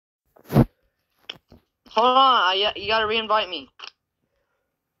Hold on, you gotta re-invite me.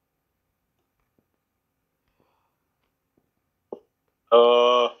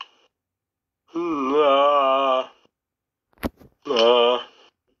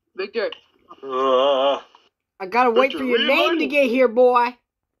 Victor. I gotta wait for your name to get here, boy.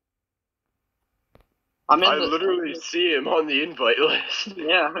 I literally see him on the invite list.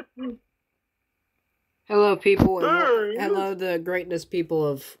 Yeah. Hello, people, and hello, the greatness people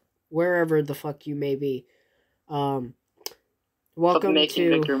of wherever the fuck you may be. Welcome making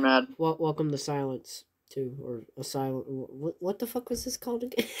to Victor mad. Welcome to Silence 2 or Asylum. What the fuck was this called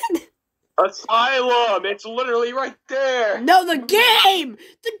again? Asylum. It's literally right there. No, the game,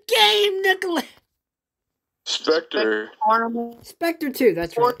 Nicholas. Specter. Specter 2.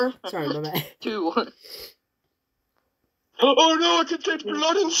 That's right. Sorry, my bad. 2. Oh no, I can take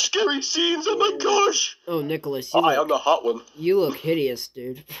blood and scary scenes. Oh my gosh. Oh, Nicholas, I'm the hot one. You look hideous,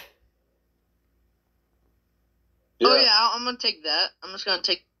 dude. Yeah. Oh yeah, I'm gonna take that. I'm just gonna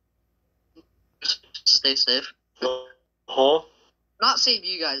take. Stay safe. Huh? Not save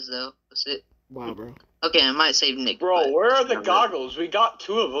you guys though. That's it. Wow, bro. Okay, I might save Nick. Bro, where are the goggles? We got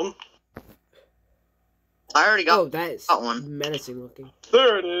 2 of them. I already got. Oh, that is one. menacing looking.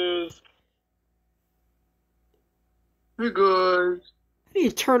 There it is. Hey guys. How do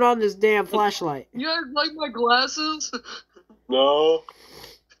you turn on this damn flashlight? You guys like my glasses? No.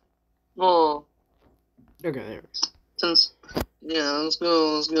 Oh. Okay, there. Let's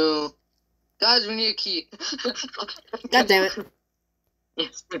go. Guys, we need a key. God damn it.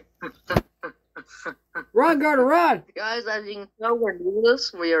 Run, Gardner, run! Guys, as you can tell, we're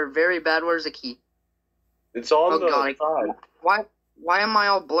clueless. We are very bad. Where's the key? It's on the side. Why am I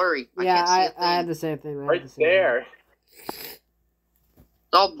all blurry? Yeah, I had the same thing. Right there. It's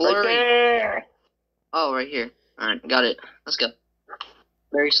all blurry. Right there. Oh, right here. Alright, got it. Let's go.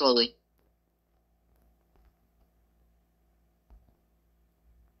 Very slowly.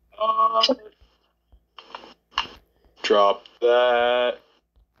 Drop that.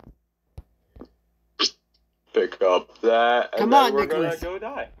 Pick up that. And Come then on, we're Nicholas. gonna go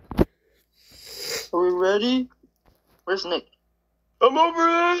die. Are we ready? Where's Nick? I'm over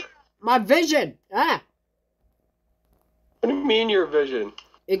there. My vision! Ah! What do you mean your vision?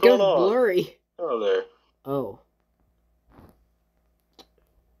 It goes blurry. Oh, there. Oh.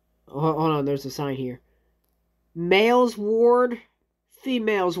 Hold on, there's a sign here. Males ward,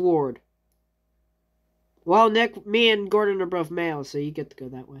 females ward. Well, Nick, me and Gordon are both males, so you get to go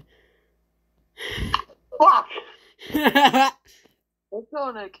that way. Fuck! Let's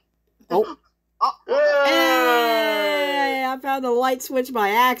go, Nick. Oh. Hey! I found the light switch by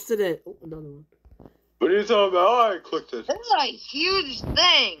accident. Oh, another one. What are you talking about? Oh, I clicked it. This is a huge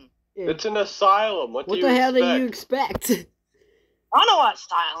thing. Yeah. It's an asylum. What the hell do you expect? I don't know what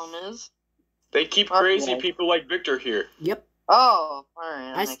asylum is. They keep crazy people like Victor here. Yep. Oh,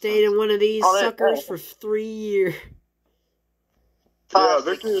 alright. I stayed in one of these suckers for 3 years. Yeah,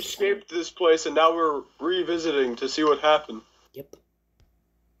 Victor escaped this place, and now we're revisiting to see what happened. Yep.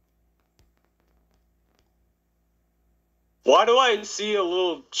 Why do I see a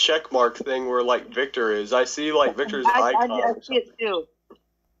little checkmark thing where, like, Victor is? I see, like, Victor's icon. I see it too.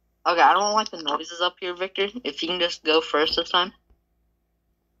 Okay, I don't like the noises up here, Victor. If you can just go first this time.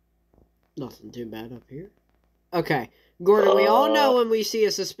 Nothing too bad up here. Okay. Gordon, we all know when we see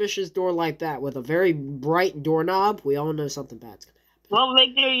a suspicious door like that with a very bright doorknob, we all know something bad's gonna happen. Well,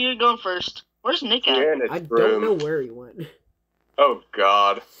 Victor, you're going first. Where's Nick at? I don't know where he went. Oh,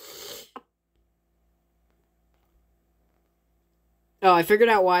 God. Oh, I figured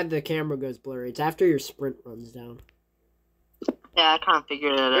out why the camera goes blurry. It's after your sprint runs down. Yeah, I kind of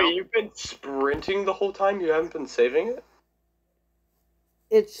figured it out. Wait, you've been sprinting the whole time? You haven't been saving it?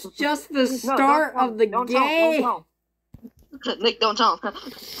 It's just the start of the game. Don't tell. Nick, don't tell him.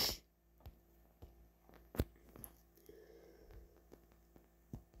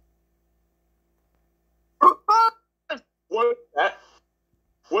 What is that?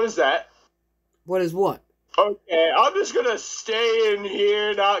 What is that? What is what? Okay, I'm just gonna stay in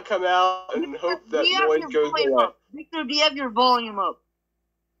here, not come out, and hope that noise goes away. Victor, do you have your volume up?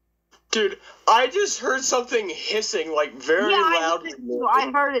 Dude, I just heard something hissing, like, very loudly. I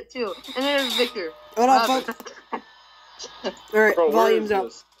heard it too. And then there's Victor. Hold on, folks. Alright, volume's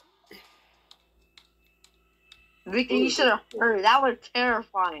up. Victor, you should have heard it. That was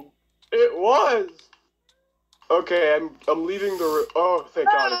terrifying. It was! Okay, I'm leaving the room. Oh, thank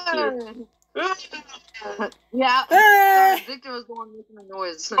God it's you. Yeah, sorry, Victor was the one making the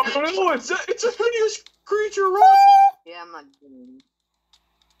noise. Oh no, it's a hideous creature, run! Yeah, I'm not doing it.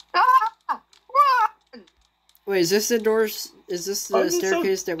 Wait, is this the doors? Is this the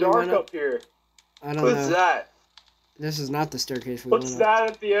staircase that we went up? Here? I don't What's know. that? This is not the staircase we What's went that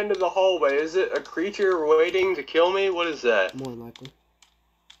at the end of the hallway? Is it a creature waiting to kill me? What is that? up. More than likely.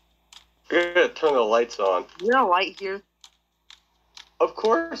 I gotta turn the lights on. Is there a light here? Of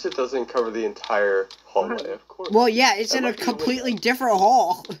course it doesn't cover the entire hallway, of course. Well, yeah, it's That in a might be the completely window. different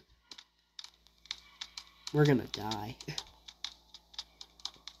hall. We're gonna die.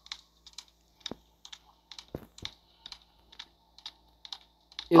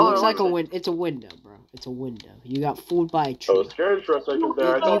 It Oh, looks like a okay. it's a window, bro. It's a window. You got fooled by a I tree. was scared for a second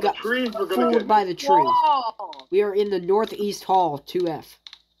there. I You thought the got trees were gonna fooled get by me. the tree. Whoa! We are in the Northeast Hall, 2F.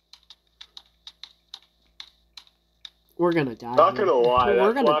 We're gonna die. Not here. gonna lie,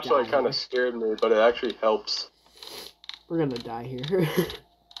 We're that gonna flashlight die kind here. of scared me, but it actually helps. We're gonna die here.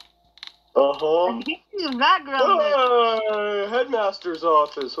 Uh-huh. The background. Hey, headmaster's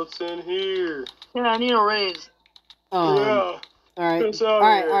office. What's in here? Yeah, I need a raise. Yeah. All right, Get us out all of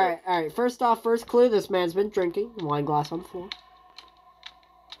right, here. all right. First off, first clue: this man's been drinking. Wine glass on the floor.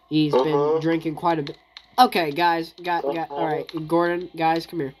 He's been drinking quite a bit. Okay, guys, all right, Gordon, guys,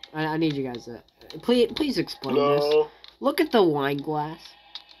 come here. I need you guys to please explain this. No. Look at the wine glass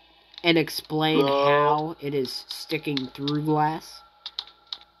and explain No. how it is sticking through glass.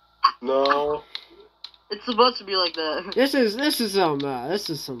 No. It's supposed to be like that. This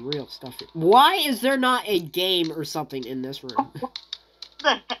is some real stuff here. Why is there not a game or something in this room?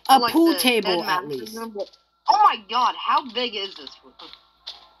 A Like pool the table, headmaster's at least. room. Oh my god, how big is this room?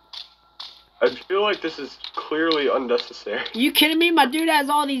 I feel like this is clearly unnecessary. You kidding me? My dude has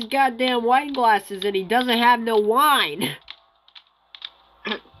all these goddamn wine glasses and he doesn't have no wine.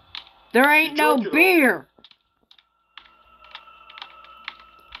 There ain't no beer.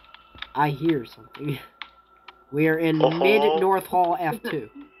 I hear something. We are in Mid-North Hall F2.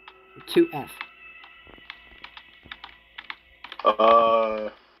 2F.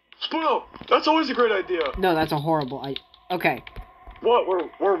 Split up! That's always a great idea. No, that's a horrible idea. Okay. What?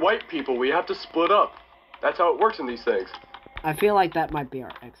 We're white people. We have to split up. That's how it works in these things. I feel like that might be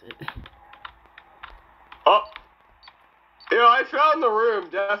our exit. Oh. Yeah, I found the room,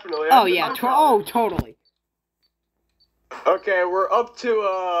 definitely. Oh, yeah. Totally. Okay, we're up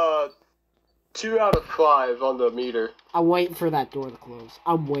to, 2 out of 5 on the meter. I'm waiting for that door to close.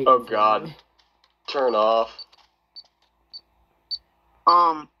 I'm waiting Oh, for God. it. Turn off.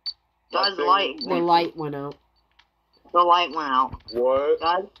 Guys, the light. The light went out. The light went out. What?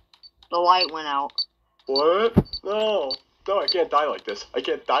 Guys, the light went out. What? No. No, I can't die like this. I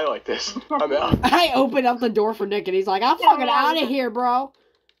can't die like this. I'm out. I opened up the door for Nick and he's like, I'm fucking out of here, bro.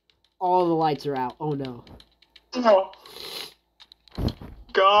 All the lights are out. Oh, no. No.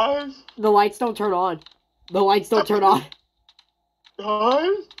 Guys? The lights don't turn on. The lights don't turn on.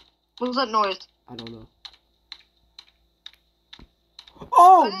 Guys? What was that noise? I don't know.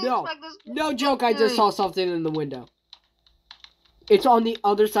 Oh, I didn't no. expect this- No joke, I just saw something in the window. It's on the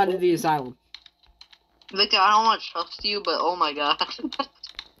other side of the asylum. Victor, I don't want to trust you, but oh my god.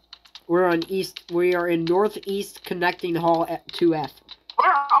 We are in Northeast Connecting Hall at 2F.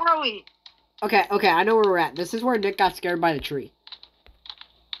 Where are we? Okay, I know where we're at. This is where Nick got scared by the tree.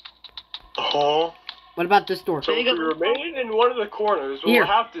 Oh. What about this door? So if we remain in one of the corners, we'll Here.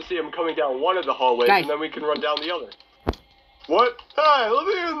 have to see him coming down one of the hallways, Guys. and then we can run down the other. What? Hey, let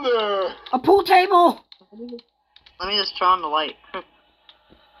me in there! A pool table! Let me just turn on the light.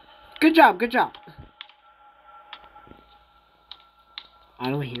 Good job. I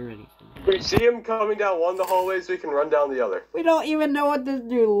don't hear anything. If we see him coming down one of the hallways, we can run down the other. We don't even know what this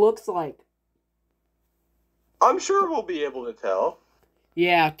dude looks like. I'm sure we'll be able to tell.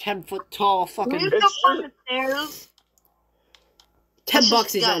 Yeah, 10-foot tall fucking... Can we just go up the stairs?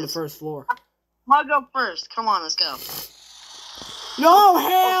 $10 he's on the Guys. first floor. I'll go first. Come on, let's go. No,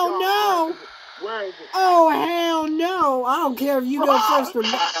 hell no! Where is it? Oh, hell no! I don't care if you go first or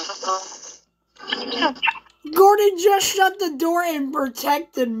not. Gordon just shut the door and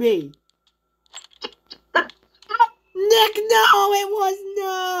protected me. Nick, no, it was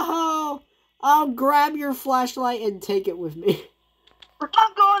no. I'll grab your flashlight and take it with me.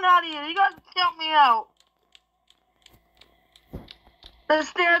 I'm going out of here. You guys help me out. The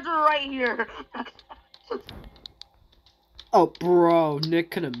stairs are right here. Oh, bro,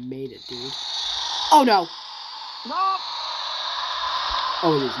 Nick could have made it, dude. Oh, no. No.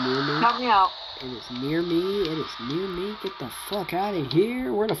 Oh, it is near me. Help me out. It is near me. It is near me. Get the fuck out of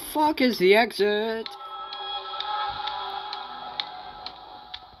here. Where the fuck is the exit?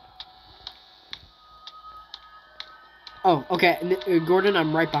 Oh, okay. Gordon,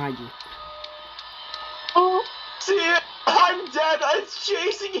 I'm right behind you. Oh. See it? I'm dead. It's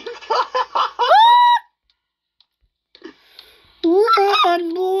chasing you.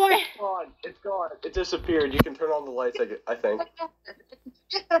 Run, boy! Come on. It's gone. It disappeared. You can turn on the lights, I think.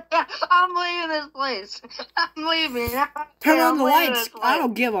 I'm leaving this place. I'm leaving. Turn on I'm the leaving lights. this place. I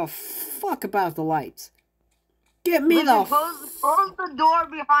don't give a fuck about the lights. Get me Listen, the. close the door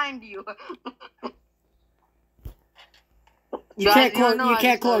behind you. You Guys, can't you wanna close. know You what I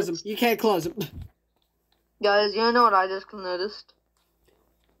can't just close them. noticed? You can't close them. Guys, you know what I just noticed?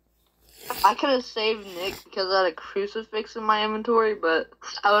 I could have saved Nick because I had a crucifix in my inventory, but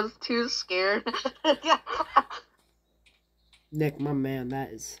I was too scared. Nick, my man,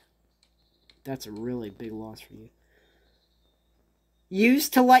 that's a really big loss for you.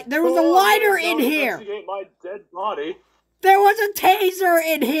 Used to light. There was a lighter in here. Investigate my dead body. There was a taser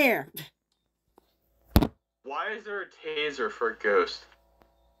in here. Why is there a taser for a ghost?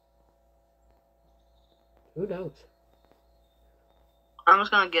 Who knows? I'm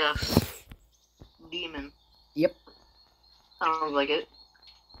just gonna guess. Demon. Yep. Sounds like it.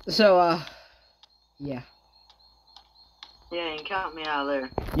 So, yeah. Yeah, you count me out of there.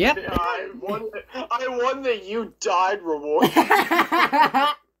 Yep. Yeah, I won the you died reward.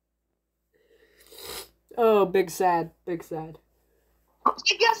 Oh, big sad. Big sad. I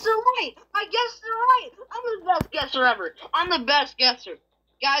guess they're right. I guess they're right. I'm the best guesser ever. I'm the best guesser.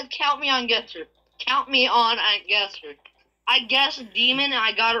 Guys, count me on guesser. Count me on a guesser. I guessed demon and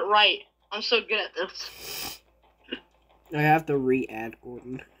I got it right. I'm so good at this. I have to re-add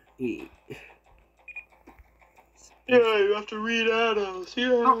Gordon. Yeah, you have to read Adams. Yeah.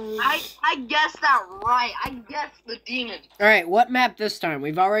 No, I guessed that right. I guessed the demon. Alright, what map this time?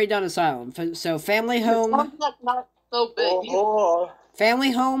 We've already done Asylum. So, family home. That's not so big. Oh,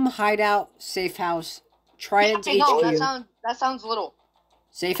 Family home, hideout, safe house, Trident's Hey, no, HQ. that sounds little.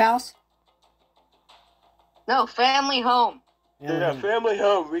 Safe house? No, family home. yeah, family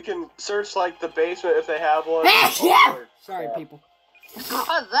home. We can search like the basement if they have one. Sorry, people.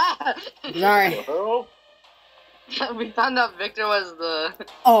 What's that? Sorry. Oh, We found out Victor was the...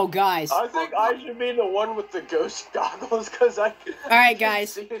 Oh, guys. I think I should be the one with the ghost goggles because I. Alright,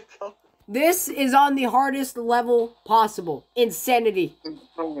 guys. See it coming. This is on the hardest level possible. Insanity.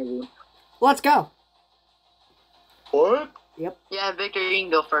 Let's go. What? Yeah, Victor, you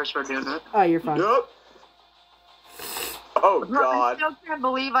can go first for doing it. Oh, you're fine. Yep. Oh No, I God. still can't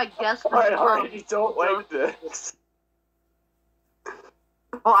believe I guessed I the already don't like this.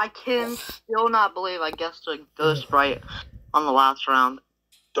 Well, I can still not believe I guessed a ghost right on the last round.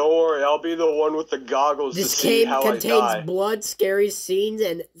 Don't worry, I'll be the one with the goggles This to see game how I die. contains blood, scary scenes,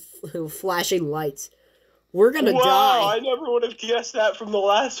 and flashing lights. We're gonna Wow, die. I never would have guessed that from the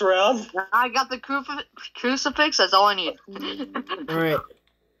last round. I got the crucifix, that's all I need. Alright.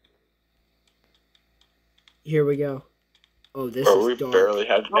 Here we go. Oh, this Bro, we is dark. barely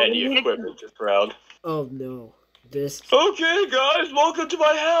had any we need equipment this round. Oh, no. This... Okay, guys, welcome to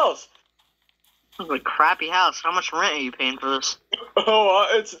my house. This is a crappy house. How much rent are you paying for this? Oh,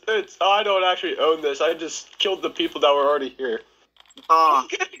 it's. I don't actually own this. I just killed the people that were already here. Oh,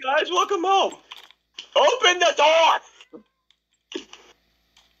 Okay, guys, welcome home. Open the door.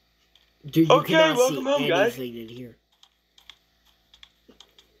 Dude, you Okay, cannot welcome see home, guys. anything in here.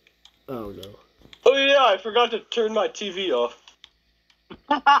 Oh, no. Oh yeah, I forgot to turn my TV off.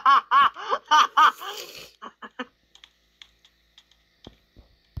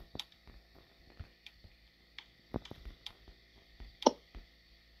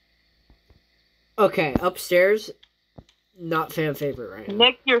 Okay, upstairs, not fan favorite right now.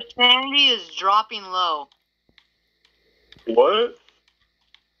 Nick, your sanity is dropping low. What?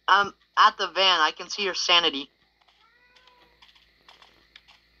 At the van, I can see your sanity.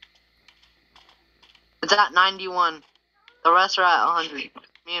 It's at 91. The rest are at 100.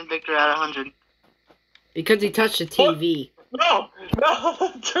 Me and Victor are at 100. Because he touched the TV. No,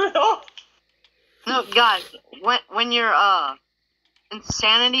 turn it off. No, guys, when your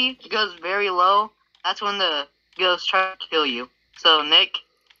insanity goes very low, that's when the ghost try to kill you. So, Nick,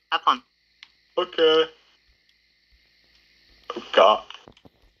 have fun. Okay. Oh God.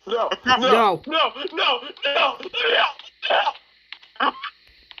 No, no, No. no, no, no, no, no.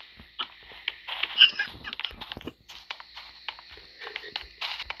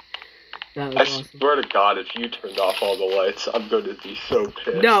 That I was awesome. swear to God, if you turned off all the lights, I'm going to be so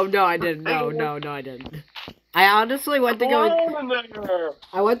pissed. No, I didn't. No, I didn't. I honestly went to go.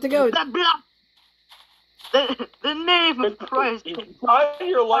 I went to go. The name of Christ. Shine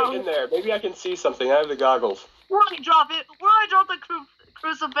your light in there. Maybe I can see something. I have the goggles. Where'd I drop it? Where'd I drop the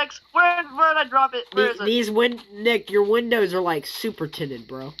crucifix? Where'd I drop it? Where is it? Nick, your windows are like super tinted,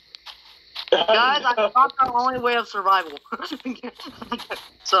 bro. Guys, I thought the only way of survival.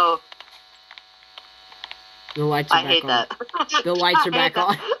 So, The lights are I back hate on. that. The lights are back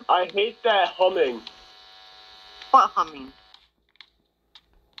on. I hate that humming. What humming?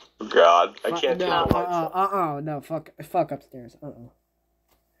 Oh, God, I can't turn No, the lights on. no, fuck upstairs. The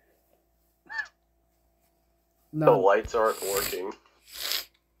No. lights aren't working.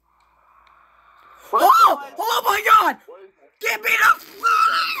 Oh my God! What is that? Give me the.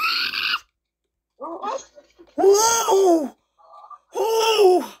 Whoa!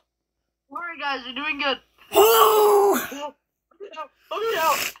 Oh! Alright, guys, you're doing good. Oh! Let me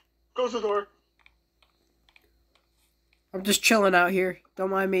out! Close the door. I'm just chilling out here.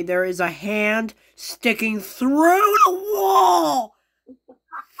 Don't mind me. There is a hand sticking through the wall.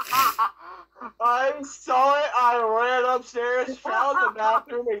 I saw it, I ran upstairs, found the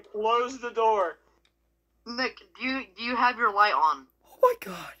bathroom, and closed the door. Nick, do you have your light on? Oh my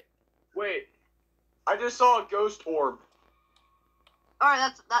God! Wait, I just saw a ghost orb.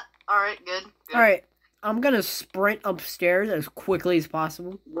 Alright, alright, good. All right, I'm gonna sprint upstairs as quickly as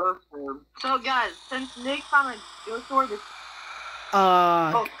possible. So, guys, since Nick found a ghost orb,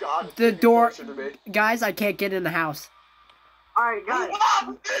 Oh God! the get door, closer to me. guys. I can't get in the house. alright, guys.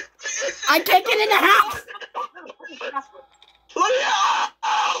 I can't get in the house. Let me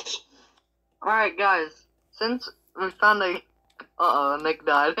out! Alright, guys, since we found a... Nick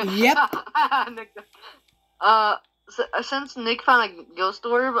died. Yep. Nick died. Since Nick found a ghost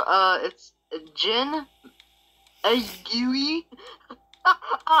orb, it's Jin, Agui,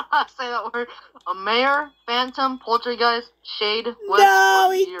 say that word, a mayor, phantom, poltergeist, shade, west, No,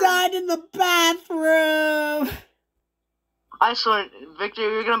 or he Yuri. died in the bathroom. I swear, Victor,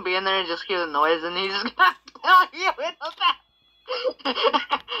 you're gonna be in there and just hear the noise, and he's just gonna kill you in the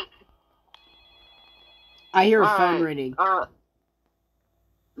back. I hear a phone Alright, ringing.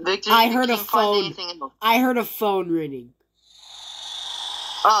 Victor, I you heard a can't find phone. anything else. I heard a phone ringing.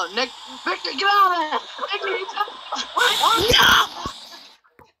 Oh, Nick, Victor, get out of there! Victor, you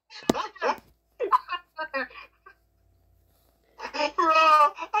Bro,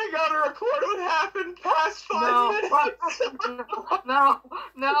 I gotta record what happened past 5 minutes.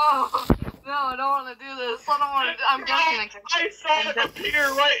 No, I don't want to do this. I don't want to. I'm guessing. I saw it appear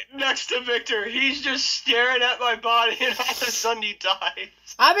right next to Victor. He's just staring at my body, and all of a sudden he dies.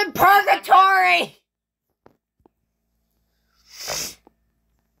 I'm in purgatory.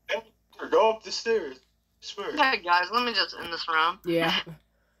 Go up the stairs. I swear. Okay, guys, let me just end this round. Yeah.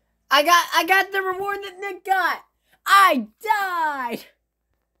 I got the reward that Nick got. I died.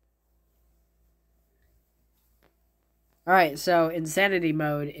 All right, so insanity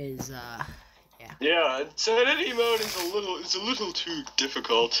mode is yeah. Yeah, insanity mode is a little too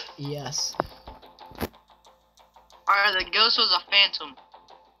difficult. Yes. Alright, the ghost was a phantom.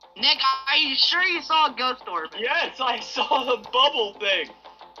 Nick, are you sure you saw a ghost orb Yes, I saw the bubble thing.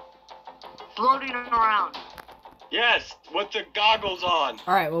 floating around? Yes, with the goggles on.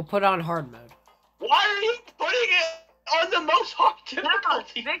 All right, we'll put on hard mode. Why are you putting it on the most hard No,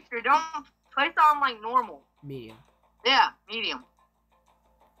 difficulty? Victor, don't place it on like normal. Medium. Yeah, medium.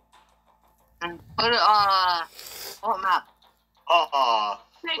 And put it what map?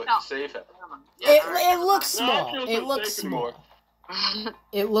 But out. save it. Yeah, It looks small. No, It looks safe anymore. small.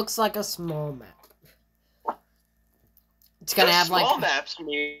 It looks like a small map. It's gonna have small like maps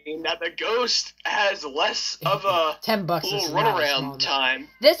mean that the ghost has less of a $10 is little not a small runaround map. time.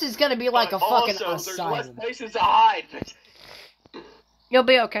 This is gonna be like but a fucking also, there's less asylum. places to hide. You'll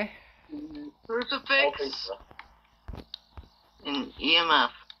be okay. I don't think Crucifix so. and EMF.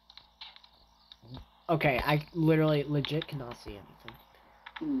 Okay, I literally legit cannot see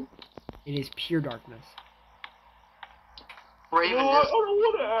anything. It is pure darkness. Raven No, I just don't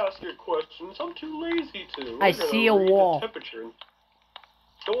want to ask you questions. I'm too lazy to. I I'm gonna see a read the wall. temperature.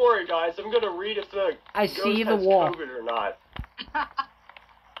 Don't worry, guys. I'm gonna read if the I ghost see the has wall. COVID or not.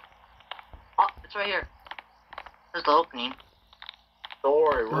 Oh, it's right here. There's the opening. Don't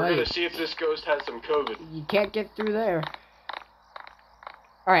worry. We're Right. gonna see if this ghost has some COVID. You can't get through there.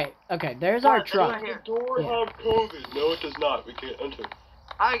 Alright, okay, there's our What? truck. Right here. Does the door Yeah. have COVID? No, it does not. We can't enter.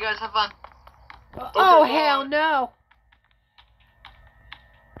 Alright, guys, have fun. Oh, bye. hell no!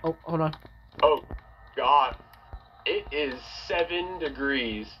 Oh, hold on. Oh, God. It is 7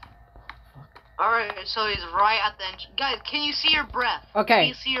 degrees. Alright, so he's right at the entrance. Guys, can you see your breath? Can Okay,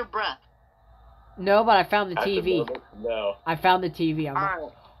 you see your breath? no, but I found the At the TV. moment, no. I found the TV. I'm not...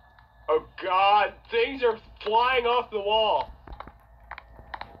 Alright. Oh, God. Things are flying off the wall.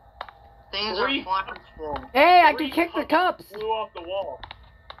 Things Three- are flying full. Hey, I can 3 kick the cups! Flew off the wall.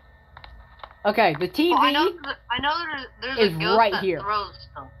 Okay, the TV... Oh, I know there's is a ghost right that here. throws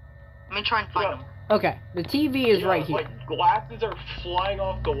stuff. Let me try and find Yeah. him. Okay, the TV is Yeah, right here. Like, glasses are flying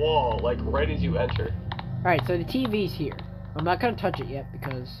off the wall, like, right as you enter. Alright, so the TV's here. I'm not gonna touch it yet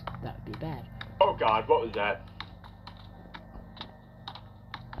because that would be bad. Oh God, what was that?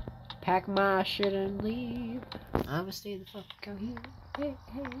 Pack my shit and leave. I'ma stay the fuck out here. Hey,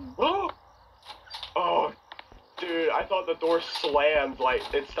 hey. Oh, dude, I thought the door slammed. Like,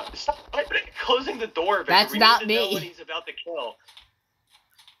 stop closing the door, Victor. That's we not need to me. know when he's about to kill.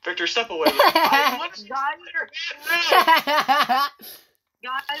 Victor, step away. Guys,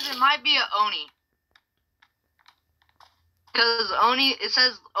 Guys, it might be a Oni. Because it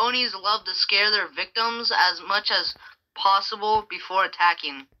says Onis love to scare their victims as much as possible before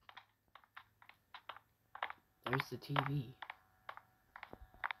attacking. There's the TV.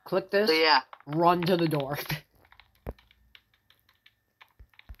 Click this. So yeah. Run to the door.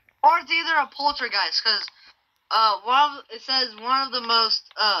 Or it's either a poltergeist, because it says one of the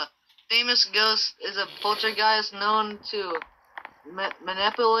most famous ghosts is a poltergeist known to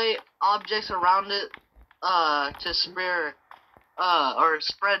manipulate objects around it to spread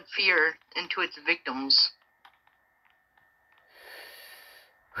fear into its victims.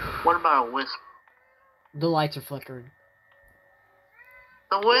 What about a wisp? The lights are flickering.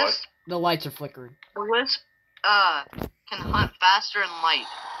 The wisp? The lights are flickering. The wisp can hunt faster than light.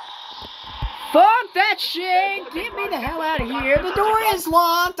 Fuck that shit! Get me the hell out of here! The door is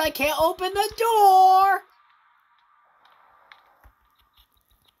locked! I can't open the door!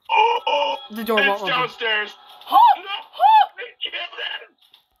 Oh, The door won't it's open. downstairs. Oh,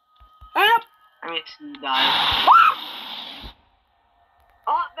 Help! Let me see you die.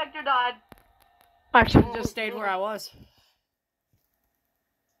 Oh, Victor died. I should have just stayed where I was.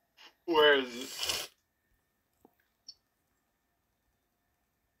 Where is it?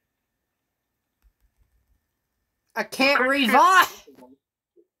 I can't revive!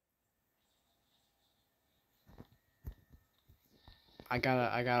 I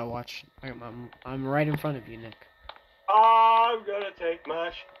gotta watch. I'm right in front of you, Nick. I'm gonna take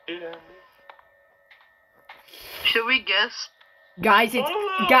my shit out. Should we guess? Guys,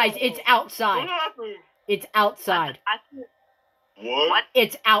 it's outside. What happened? It's outside. What?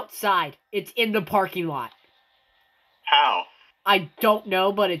 It's outside. It's in the parking lot. How? I don't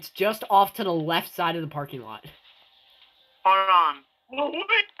know, but it's just off to the left side of the parking lot. Hold on. Oh,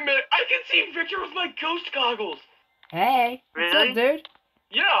 wait a minute. I can see Victor with my ghost goggles. Hey, what's Really? up, dude?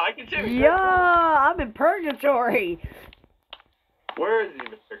 Yeah, I can see him. Yeah, I'm in purgatory. Where is he,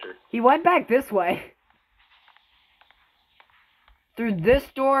 Victor? He went back this way. Through this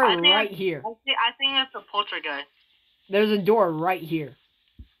door right here. I think it's a poltergeist. There's a door right here.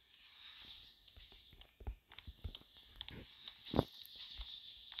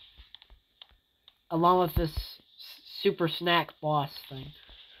 Along with this super snack boss thing.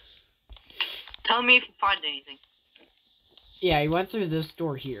 Tell me if you find anything. Yeah, he went through this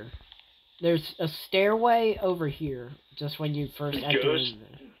door here. There's a stairway over here, just when you first enter in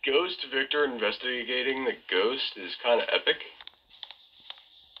there. Ghost Victor investigating the ghost is kind of epic.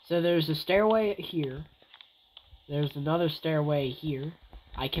 So there's a stairway here. There's another stairway here.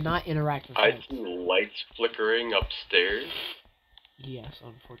 I cannot interact with I lights. see lights flickering upstairs. Yes,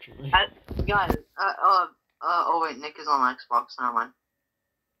 unfortunately. Guys, oh wait, Nick is on Xbox, never mind.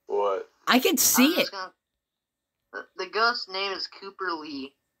 What? I can see it. The ghost name is Cooper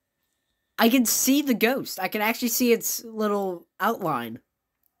Lee. I can see the ghost. I can actually see its little outline.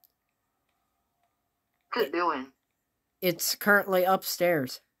 What's it doing? It's currently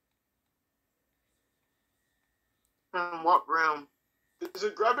upstairs. In what room? Is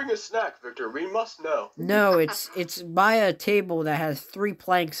it grabbing a snack, Victor? We must know. No, it's by a table that has 3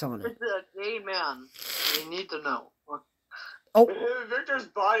 planks on it. It's a gay man. You need to know. Oh. Victor's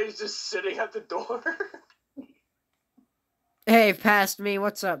body's just sitting at the door. Hey, past me.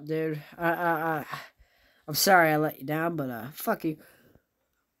 What's up, dude? I'm sorry I let you down, but fuck you.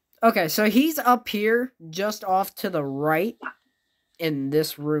 Okay, so he's up here, just off to the right, in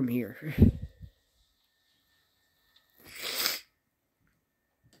this room here.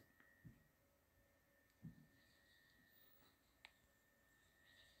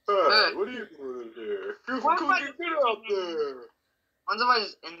 What are you doing here? Get out there. When's I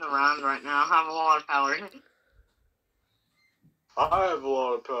just in the round right now? I have a lot of power. I have a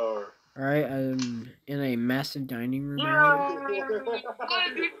lot of power. Alright, I'm in a massive dining room.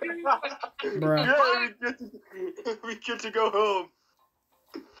 Bruh. Yeah, we get to go home.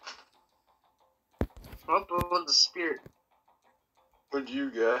 What was the spirit? What'd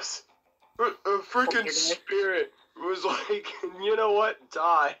you guess? A freaking spirit was like, you know what?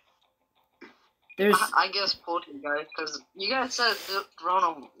 Die. There's... I guess poltergeist, because you guys said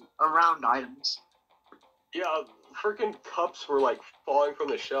thrown around items. Yeah, freaking cups were like falling from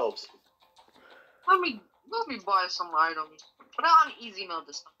the shelves. I mean, Let me buy some items. Put it on easy mode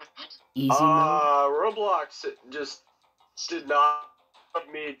this time. Easy mode. Roblox just did not have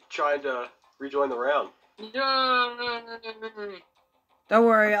me trying to rejoin the round. Yay! Don't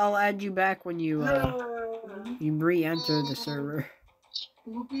worry, I'll add you back when you re-enter the server.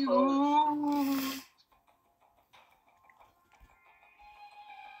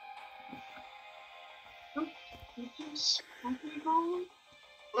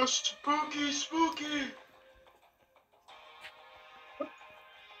 Spooky Spooky.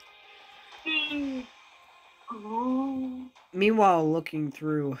 Meanwhile, looking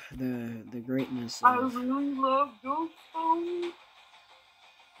through the greatness I of... really love ghost stories.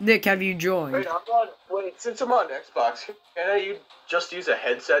 Nick, have you joined? Wait, since I'm on Xbox, can I just use a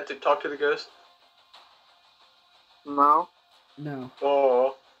headset to talk to the ghost? No. No.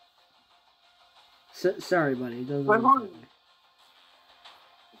 Oh. Sorry, buddy. It doesn't Wait, work hold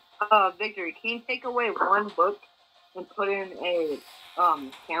that way. Victor, can you take away one book and put in a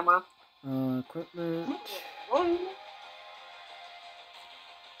camera? Equipment.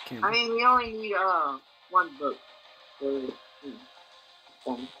 Camera. I mean, we only need one book.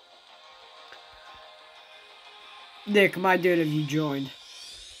 Nick, my dude, have you joined?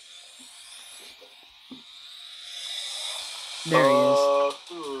 There he is.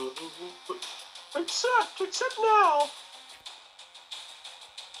 Accept now.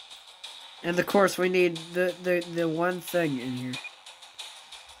 And of course, we need the one thing in here.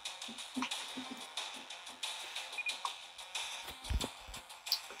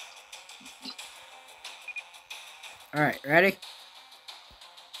 Alright, ready?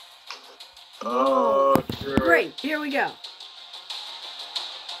 Great, here we go.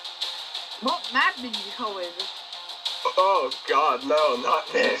 What map did you go with? Oh God, no, not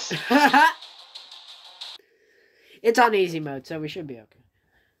this. It's on easy mode, so we should be okay.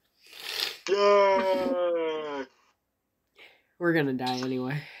 Yeah. We're gonna die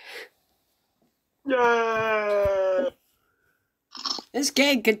anyway. Yeah. This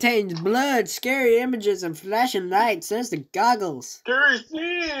game contains blood, scary images, and flashing lights. Says the goggles.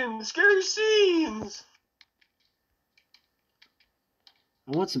 Scary scenes.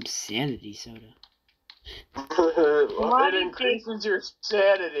 I want some sanity soda. It increases your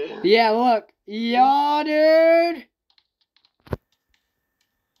sanity. Yeah, look. Yeah, dude.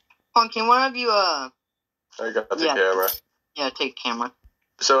 Can one of you, I got the camera. Yeah, take camera.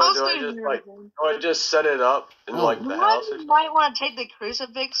 So do I just set it up in the house? You might want to take the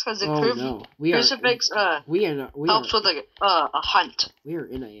crucifix because the crucifix helps with a hunt. We are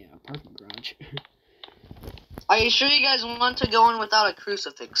in a parking garage. Are you sure you guys want to go in without a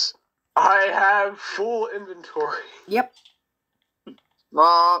crucifix? I have full inventory. Yep.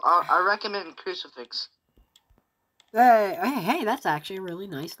 Well, I recommend crucifix. Hey, that's actually a really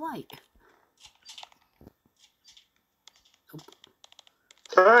nice light.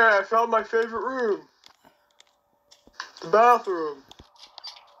 Hey, I found my favorite room. The bathroom.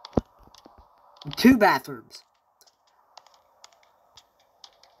 2 bathrooms.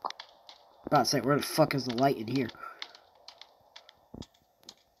 About to say, where the fuck is the light in here?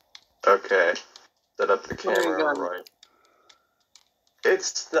 Okay. Set up the camera right.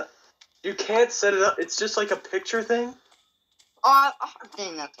 It's the... You can't set it up. It's just like a picture thing. Oh,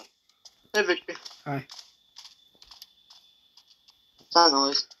 dang that thing. Hey, Victor. Hi. It's not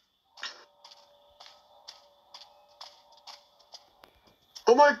noise.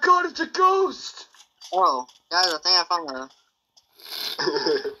 Oh my God, it's a ghost! Oh, guys, I think I found a...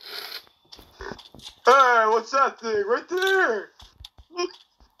 Hey, what's that thing? Right there!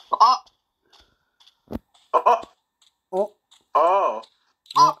 Oh. Oh. Oh. Oh.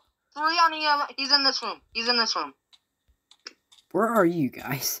 Oh, 3 on the... He's in this room. He's in this room. Where are you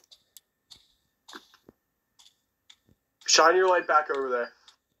guys? Shine your light back over there.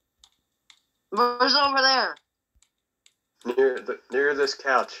 Where's over there? Near this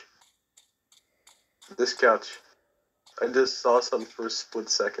couch. This couch. I just saw something for a split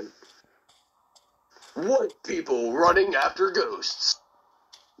second. White people running after ghosts.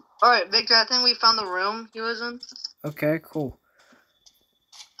 Alright, Victor, I think we found the room he was in. Okay, cool.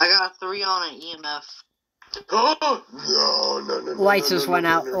 I got a 3 on an EMF. Oh, no. Lights just went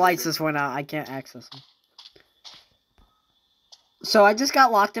out. Lights just went out. I can't access them. So I just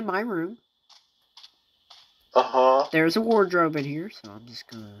got locked in my room. Uh-huh. There's a wardrobe in here, so I'm just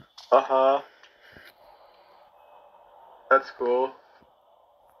gonna... Uh-huh. That's cool.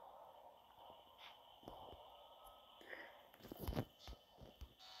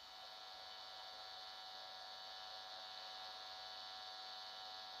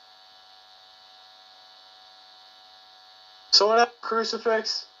 Someone have a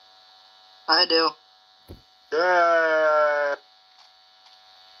crucifix? I do. Yeah.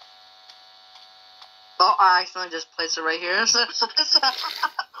 Oh, I accidentally just placed it right here.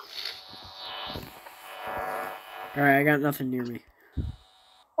 Alright, I got nothing near me.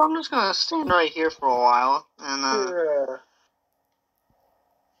 I'm just gonna stand right here for a while, and Yeah.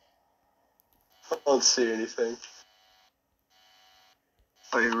 I don't see anything.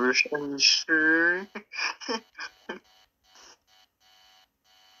 Irish and sure.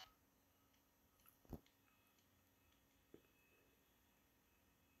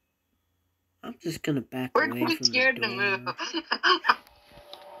 I'm just gonna back We're away too from scared the to door. move.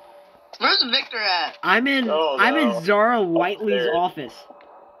 Where's Victor at? I'm in Oh, no. Zara Whiteley's there. office.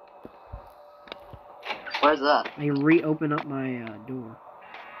 Where's that? I reopen up my door.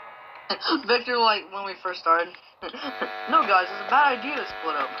 Victor, like when we first started. No, guys, it's a bad idea to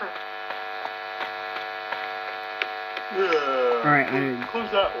split up. Yeah. Alright,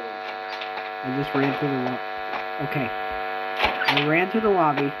 Close that one. I just ran through the lobby. Okay. I ran through the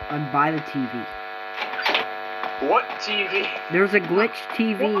lobby. I'm by the TV. What TV? There's a glitched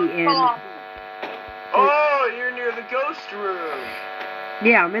TV in... Oh, you're near the ghost room.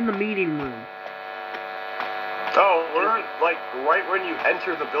 Yeah, I'm in the meeting room. Oh, we're like right when you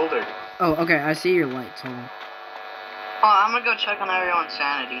enter the building. Oh, okay, I see your lights. Hold on. Oh, I'm gonna go check on everyone's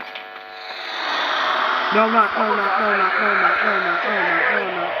sanity. No, I'm not. No, I'm not. No,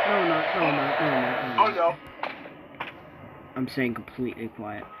 I'm not. No, Oh no. I'm staying completely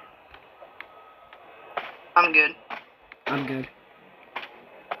quiet. I'm good. I'm good.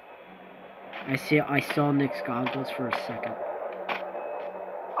 I saw Nick's goggles for a second.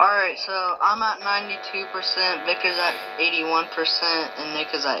 Alright, so I'm at 92%, Victor's at 81%, and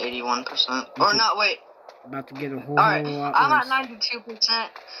Nick is at 81%. Or not, wait. About to get a whole Alright, lot I'm worse. at 92%,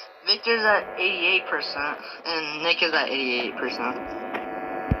 Victor's at 88%, and Nick is at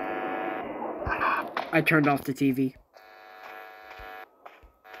 88%. I turned off the TV.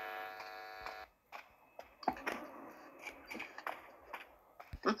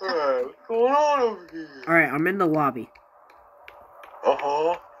 Alright, what's going on over here? Alright, I'm in the lobby.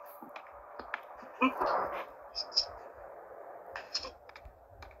 Uh-huh.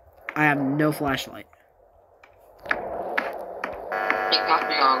 I have no flashlight. Take off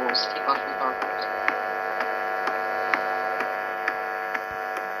the goggles, take off the goggles.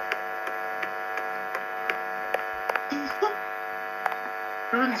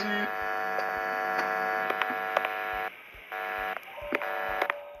 Crazy.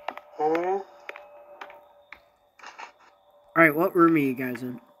 Oh. Alright, what room are you guys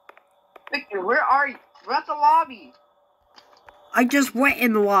in? Victor, where are you? We're at the lobby. I just went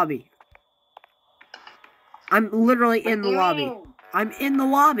in the lobby. I'm literally in the What do you lobby. mean? I'm in the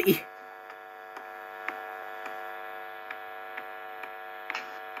lobby.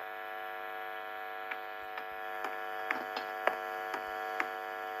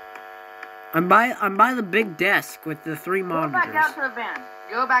 I'm by the big desk with the 3 monitors. Go back out to the van.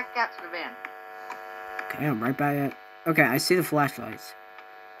 Go back out to the van. Okay, I'm right by it. Okay, I see the flashlights.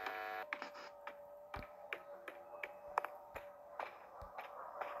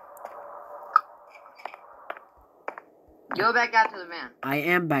 Go back out to the van. I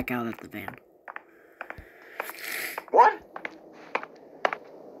am back out at the van. What?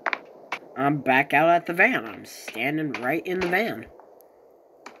 I'm back out at the van. I'm standing right in the van.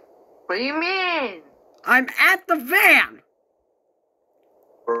 What do you mean? I'm at the van!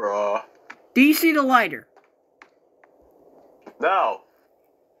 Bruh. Do you see the lighter? No.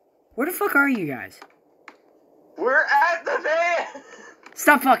 Where the fuck are you guys? We're at the van!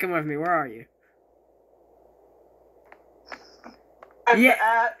 Stop fucking with me. Where are you? I'm Yeah.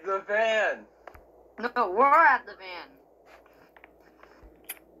 at the van. No, we're at the van.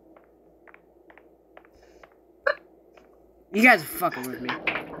 You guys are fucking with me.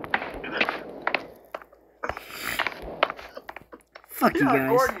 Fuck you Yeah, guys.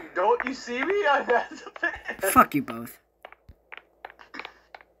 Gordon, don't you see me? I'm at the van. Fuck you both.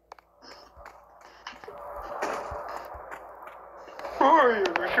 Where are you,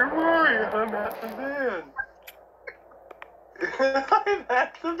 Richard? Where are you? I'm at the van. I'm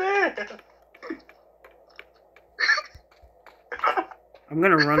at the van. I'm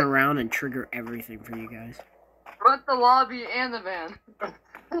gonna run around and trigger everything for you guys. We're at the lobby and the van.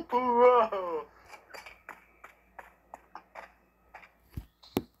 Whoa.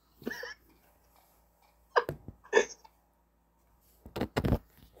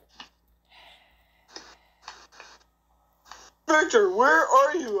 Victor, where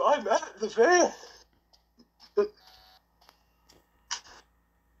are you? I'm at the van.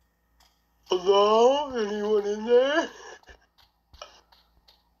 Hello? Anyone in there?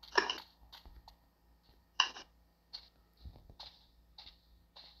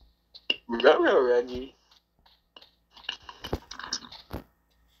 No, Reggie.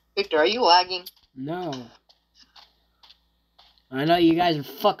 Victor, are you lagging? No. I know you guys are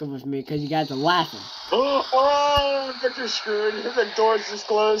fucking with me because you guys are laughing. Oh, Victor's screwed. The door's just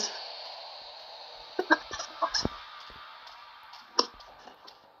closed.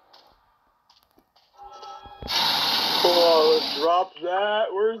 Oh, let's drop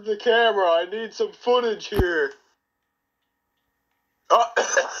that. Where's the camera? I need some footage here. Oh,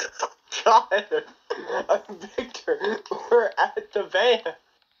 God. Victor, we're at the van.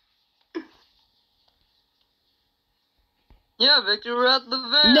 Yeah, Victor, we're at the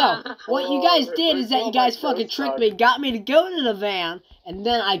van. No, what you guys did is that you guys fucking tricked me, got me to go to the van, and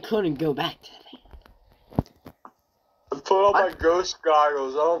then I couldn't go back to the van. I put on my ghost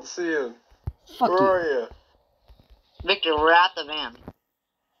goggles. I don't see him. Fuck Where you. are you? Victor, we're at the van.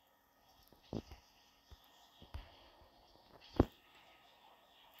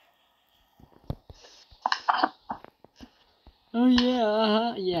 Oh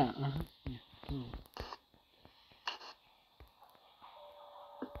yeah, yeah, yeah.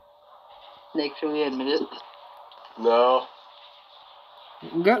 Nick, should we admit it? No.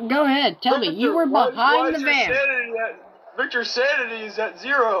 Go ahead, tell me. You were behind the van. Victor's sanity is at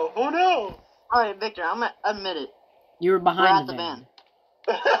 0. Oh no. Alright, Victor, I'm gonna admit it. You were We're behind at the the van.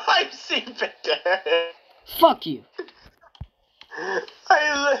 I've seen Victor. Fuck you.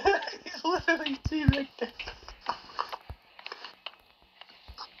 I literally see Victor.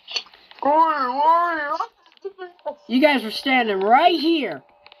 Warrior. You guys were standing right here.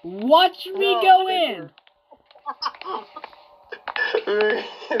 Watch me go in.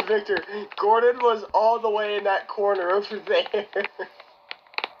 Victor, Gordon was all the way in that corner over there.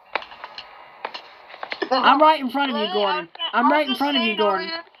 I'm right in front of you, Gordon. I'm right in front of you,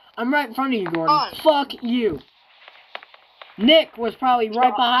 Gordon. I'm right in front of you, Gordon. Fuck you. Nick was probably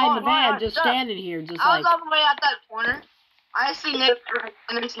right behind the van, just standing here, just I like... was all the way at that corner. I see Nick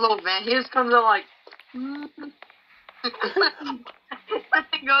in this little van. He just comes up like... and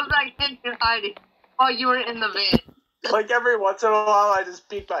it goes back into hiding while you were in the van. Like every once in a while, I just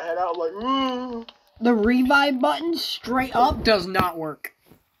peek my head out. I'm like, ooh. The revive button straight up does not work.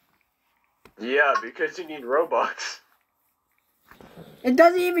 Yeah, because you need Robux. It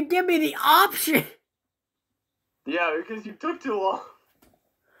doesn't even give me the option. Yeah, because you took too long.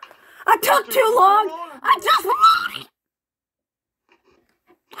 I took too long. I just loaded.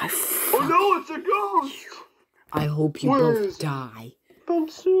 Oh no, it's a ghost. I hope you both die.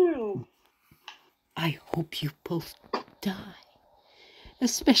 Don't see him. I hope you both die.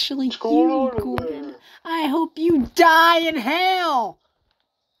 Especially you, Gordon. I hope you die in hell.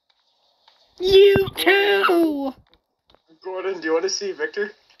 You too. Gordon, do you want to see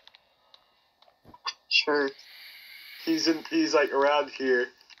Victor? Sure. He's like around here.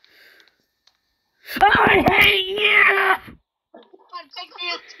 I hate you. Take me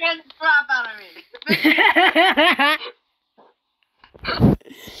and scare the crap out of me.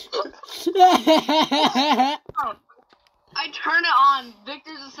 I turn it on.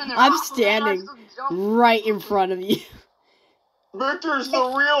 Victor's just in there. I'm standing right in front of you. Victor's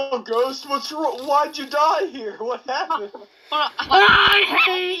the real ghost. What's wrong? Why'd you die here? What happened? I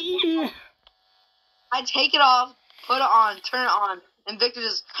hate you. I take it off, put it on, turn it on, and Victor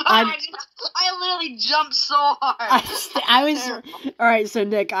just... I literally jumped so hard. I was... Alright, so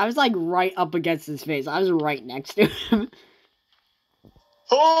Nick, I was like right up against his face. I was right next to him.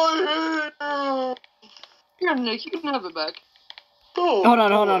 Oh, Here, Nick, you can have it back. oh, hold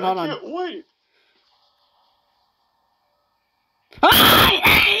on. I can't wait. I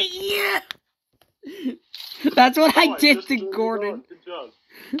hate you! That's what I did to Gordon. Good job.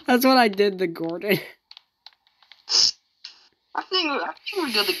 That's what I did to Gordon. I think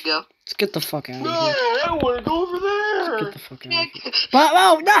we're good to go. Let's get the fuck out of No, here. I don't want to go over there. Let's get the fuck out of here. But,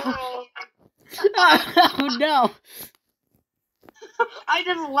 oh, no! Oh, no! I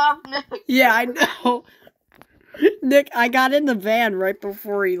just left Nick. Yeah, I know. Nick, I got in the van right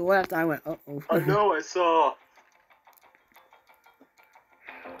before he left. I went, uh-oh. I know, I saw.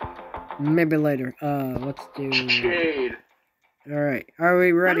 Maybe later. Let's do... Shade. Alright, are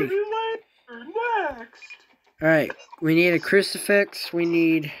we ready? Next. Alright, we need a crucifix, we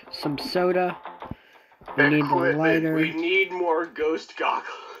need some soda, we need the lighter. We need more ghost goggles.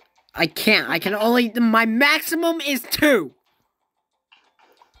 I can't, I can only... My maximum is 2!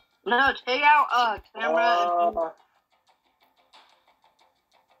 No, take out, camera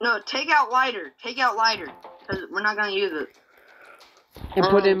No, take out lighter. Take out lighter. Because we're not gonna use it. And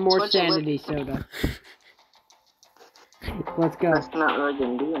put in more sanity soda. Let's go. That's not really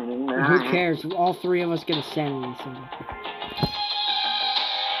gonna do anything. Who cares? All 3 of us get a sanity soda.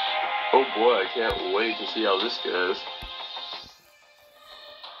 Oh boy, I can't wait to see how this goes.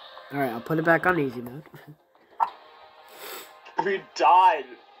 Alright, I'll put it back on easy mode. We died.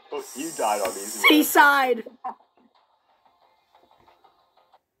 Oh, you died on easy mode. Seaside!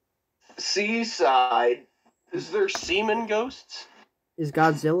 Seaside. Is there semen ghosts? Is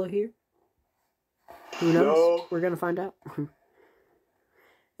Godzilla here? Who knows? No. We're gonna find out.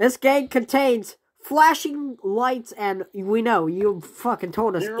 This game contains flashing lights, and we know you fucking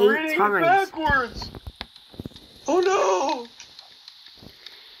told us You're 8 reading times. it backwards. Oh no!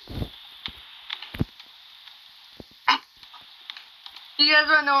 You guys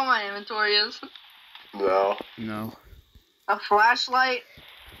don't know what my inventory is? No. No. A flashlight,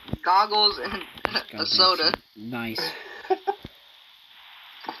 goggles, and a soda. Nice.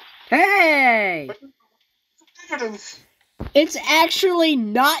 Hey! Evidence. It's actually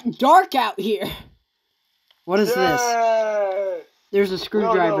not dark out here. What is this? Yay! There's a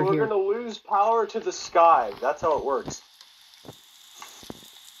screwdriver we're here. gonna lose power to the sky. That's how it works.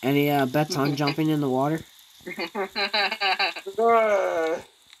 Any bets on jumping in the water?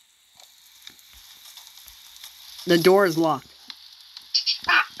 The door is locked.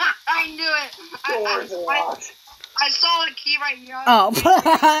 I knew it. Door's locked. I saw the key right here. Oh.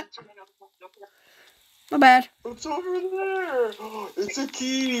 My bad. It's over there. It's a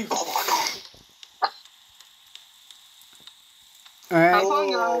key. Alright.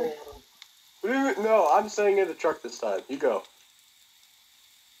 Oh. No, I'm staying in the truck this time. You go.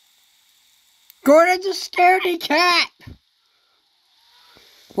 Gordon's a scaredy cat!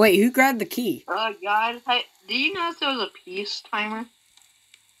 Wait, who grabbed the key? Guys, hey, do you notice there was a peace timer?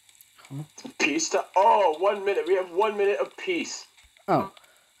 Peace time. Oh, 1 minute. We have 1 minute of peace. Oh.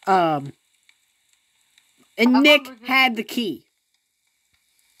 And Nick had the key.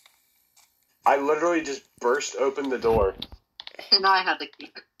 I literally just burst open the door. And I had the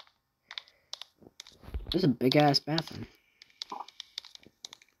key. This is a big ass bathroom.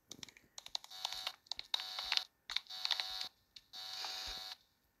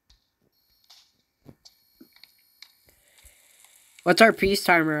 What's our peace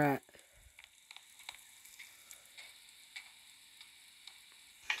timer at?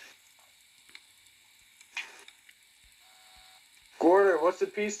 Gordon, what's the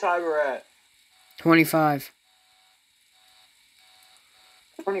peace timer at? 25.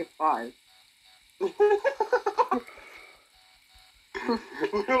 25. We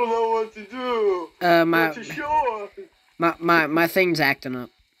don't know what to do. Not too sure. My thing's acting up.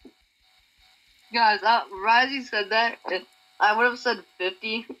 Guys, Risey said that. I would have said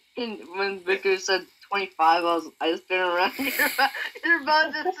 50. And when Victor said 25, I just turned around. You're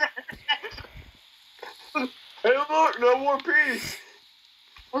about to say. Hey, look, no more peace.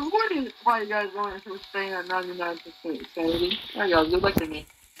 I was wondering why you guys weren't staying at 99% sanity. There you go, good luck to me.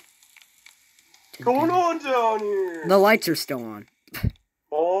 What's going on down here? The lights are still on.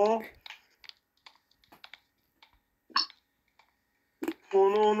 Oh. What's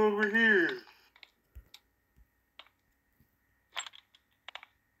going on over here?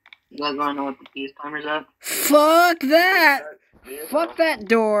 You guys want to know what the peace timer's at? Fuck that! Yeah. Fuck that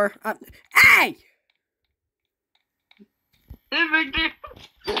door. Hey! Hey, Victor!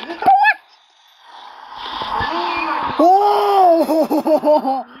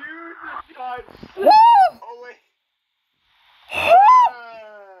 Oh! You just got... Woo! Oh, wait.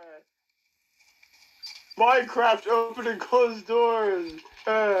 Minecraft open and close doors.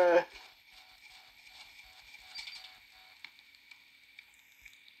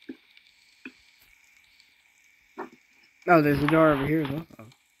 Oh, there's a door over here, though. Oh.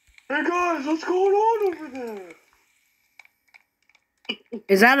 Hey guys, what's going on over there?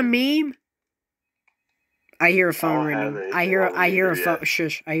 Is that a meme? I hear a phone I don't ringing. have anything I hear a yet. phone.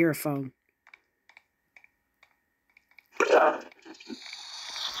 Shush! I hear a phone.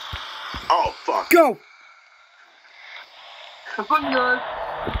 Oh fuck. Go! The fucking door.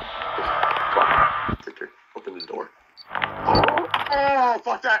 Fuck. Victor, open the door. Oh,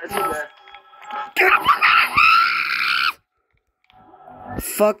 fuck that, it's in there.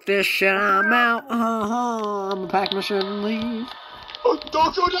 Fuck this shit! I'm out. I'm gonna pack my shit and leave. Oh,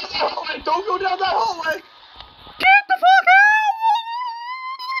 don't go down that hallway! Don't go down that hallway! Get the fuck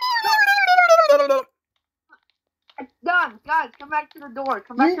out! It's done. Guys, come back to the door.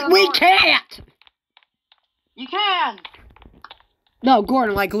 Come back to the We door. can't! You can! No,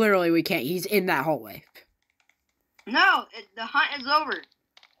 Gordon, like literally we can't. He's in that hallway. No, the hunt is over.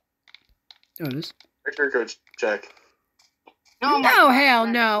 Oh, it is? Victor, go check. No, No, hell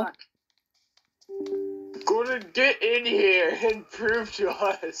no. Gordon, get in here and prove to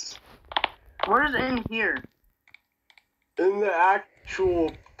us. Where's in here? In the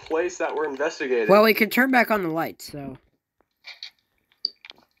actual place that we're investigating. Well, we can turn back on the lights, so...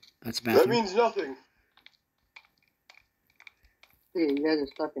 That's bad. That means nothing. Yeah, you guys are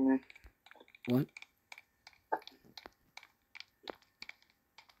stuck in there. What?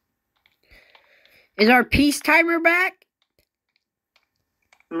 Is our peace timer back?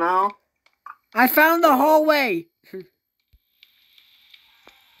 No. I found the hallway.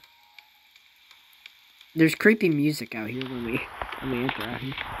 There's creepy music out here when we enter out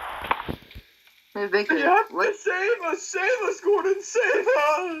here. Hey, Victor. You have to save us, Gordon, save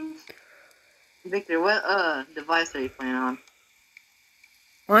us! Victor, what device are you playing on?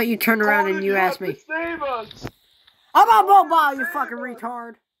 Why don't you turn around Gordon, and you ask have me? to save us! I'm on mobile, you fucking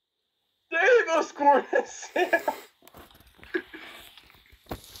retard. Save us, Gordon! Save us.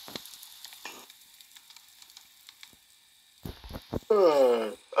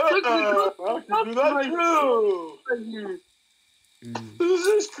 I can do that too! Who's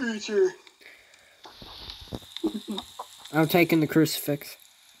this creature? I'm taking the crucifix.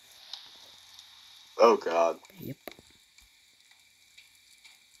 Oh god. Yep.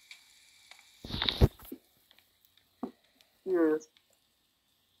 Yes.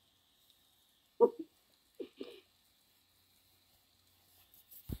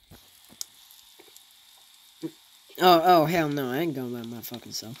 Oh, hell no, I ain't going by my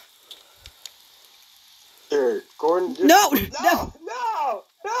fucking self. Here, Gordon. No!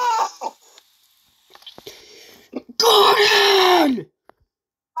 Gordon!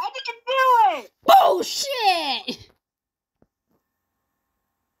 I didn't do it! Bullshit!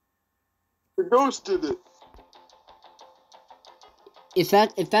 The ghost did it. If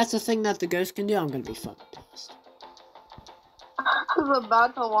that's the thing that the ghost can do, I'm gonna be fucking pissed. I was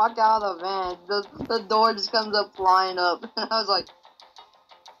about to walk out of the van. The door just comes up flying up. I was like,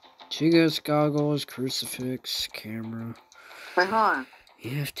 Two ghost goggles, crucifix, camera. wait, hold on.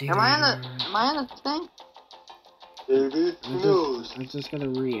 EFT. Am I on the thing? Maybe. Who knows? I'm just gonna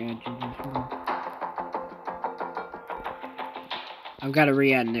re-add you. I've got to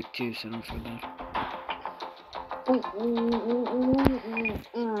re-add Nick too, so don't feel bad. Help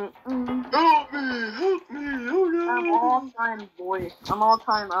me! Help me! Oh no! I'm all-time boy. I'm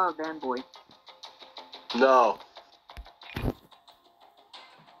all-time band boy. No.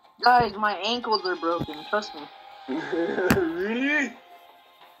 Guys, my ankles are broken. Trust me. Really?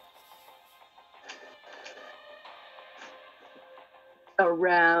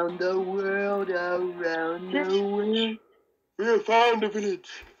 Around the world, around the world. We have found a village.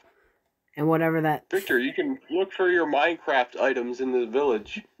 And whatever that... Victor, you can look for your Minecraft items in the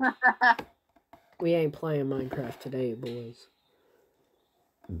village. We ain't playing Minecraft today, boys.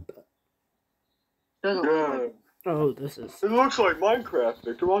 Yeah. Oh, this is... It looks like Minecraft,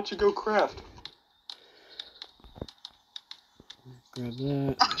 Victor. Why don't you go craft? Grab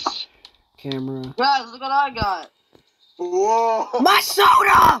that. Camera. Guys, look what I got. Whoa! My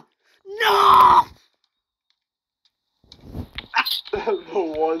soda! No! The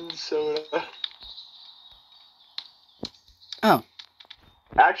one soda. Oh.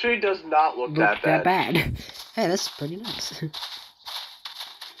 Actually, does not look that bad. Hey, that's pretty nice.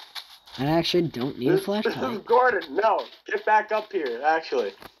 I actually don't need a flashlight. Gordon, no. Get back up here,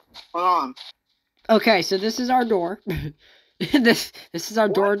 actually. Hold on. Okay, so this is our door. this is our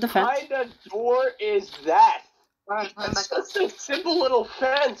door of defense. What kind of door is that? Alright, That's just a simple little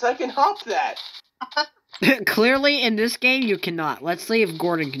fence. I can hop that. Clearly, in this game, you cannot. Let's see if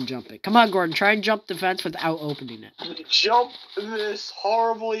Gordon can jump it. Come on, Gordon. Try and jump the fence without opening it. Jump this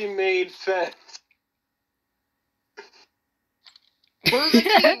horribly made fence. Where's the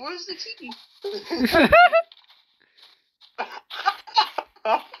key? Where's the key?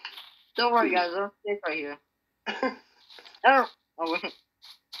 Don't worry, guys. I'm safe right here. Oh, wait.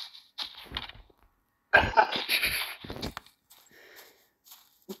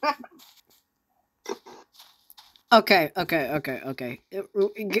 Okay.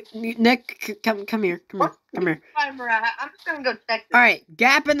 Nick, come here. I'm just gonna go check this. Alright,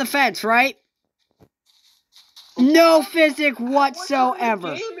 gap in the fence, right? No physic whatsoever.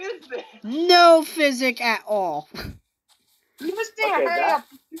 What kind of game is this? No physic at all. You must hurry up.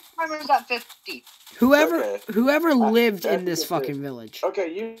 This timer's at 50. Whoever lived in this that's fucking it. village.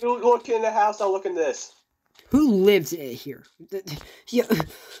 Okay, you look in the house, I'll look in this. Who lives here?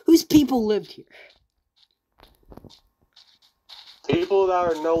 Whose people lived here? People that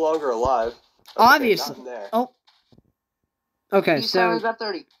are no longer alive. Okay, Obviously. nothing there. Oh. Okay, These so timer's at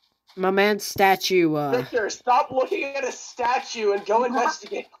 30. my man's statue, Victor, stop looking at a statue and go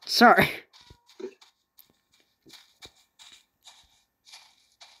investigate. sorry.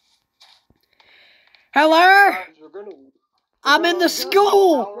 Hello? Guys, I'm in the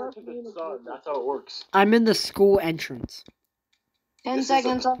school. Power to the sun. That's how it works. I'm in the school entrance. 10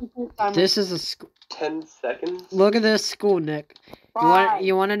 seconds on the timer. This is a school. 10 seconds? Look at this school, Nick.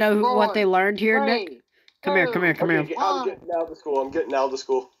 You want to know what they learned here, Nick? Come here. Okay, I'm getting out of the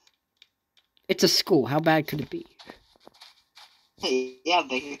school. It's a school. How bad could it be? Hey, yeah,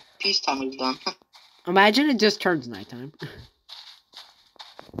 the peacetime is done. Imagine it just turns nighttime.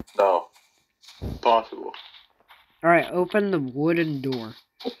 No. Possible. Alright, open the wooden door.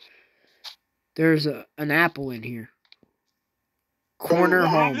 There's an apple in here. Corner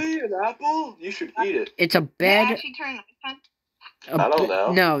home. Really? An apple? You should eat it. It's a bed. Did it actually turn nighttime? I don't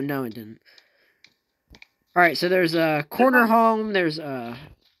know. No, it didn't. Alright, so there's a corner home. There's a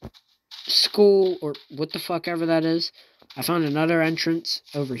school, or what the fuck ever that is. I found another entrance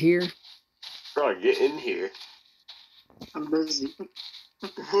over here. Bro, get in here. I'm busy.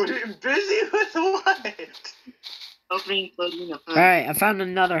 Busy with what? Opening, closing, Alright, I found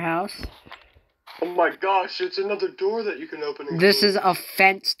another house. Oh my gosh, it's another door that you can open and This close. is a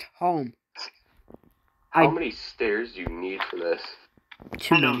fenced home. How many stairs do you need for this?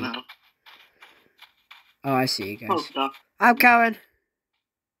 Too I many. don't know. Oh, I see you guys. Oh, duh. I'm coming.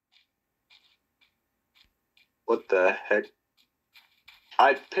 What the heck?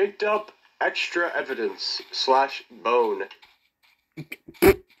 I picked up extra evidence / bone.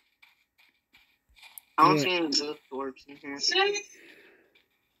 I don't Yeah. see any ghost orbs in here.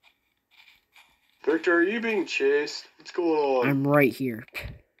 Victor, are you being chased? What's going on? I'm right here.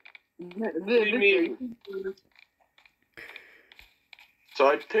 What do you mean? So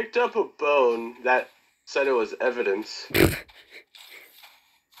I picked up a bone that said it was evidence.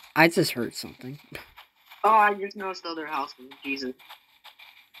 I just heard something. Oh, I just noticed the other house. Jesus.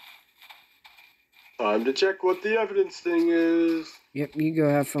 Time to check what the evidence thing is. Yep, you go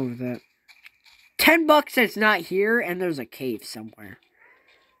have fun with that. $10 it's not here, and there's a cave somewhere.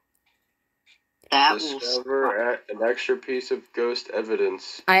 That Discover an extra piece of ghost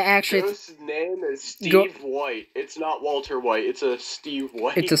evidence. I actually... Ghost's name is Steve White. It's not Walter White. It's a Steve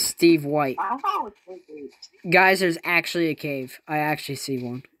White. It's a Steve White. I thought it was Guys, there's actually a cave. I actually see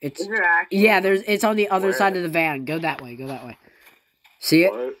one. It's... Is there actually? Yeah, it's on the other Where? side of the van. Go that way, See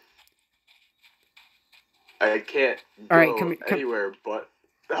it? What? I can't go Alright, come anywhere but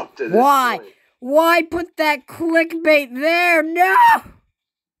up to this Why? point. Why put that clickbait there? No!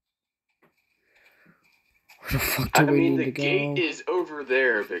 Where the fuck do we need the to go? gate is over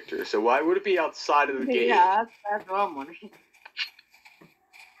there, Victor, so why would it be outside of the gate? Yeah, that's what I'm wondering.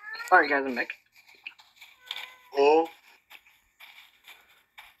 Alright, guys, I'm back. Well,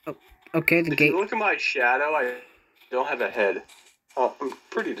 Okay, the if gate... you look at my shadow, I don't have a head. Oh, I'm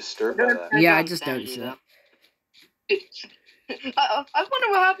pretty disturbed by that. Yeah, I just noticed that. I wonder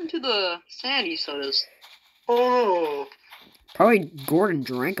what happened to the sandy sodas. Oh, Probably Gordon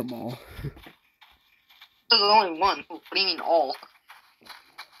drank them all. There's only one. What do you mean all?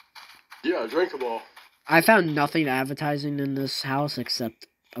 yeah, drink them all. I found nothing advertising in this house except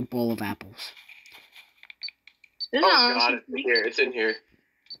a bowl of apples. There's Oh not god, it's in here. It's in here.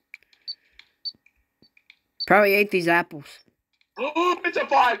 Probably ate these apples. Oh, it's a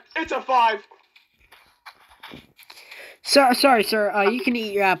 5! It's a 5! Sorry, sir. You can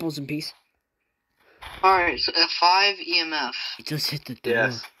eat your apples in peace. Alright, so a 5 EMF. It just hit the door.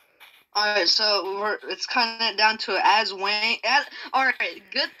 Yes. Alright, so it's kind of down to as Wayne. Alright,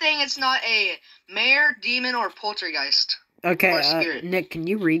 good thing it's not a mayor, demon, or poltergeist. Okay, Or spirit. Nick, can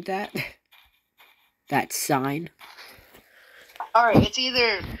you read that? That sign? Alright, it's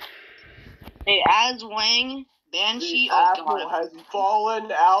either a as Wang, Banshee, The or apple God. has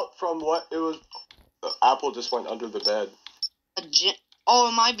fallen out from what it was. The apple just went under the bed. Oh,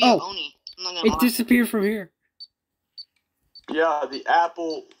 it might be Oh. a Oni. I'm not gonna It lie. disappeared from here. Yeah, the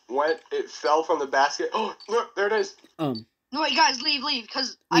apple it fell from the basket. Oh, look, there it is. No, wait, guys, leave,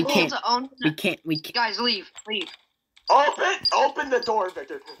 because We I can't. to own. We can't. Guys, leave. Open the door,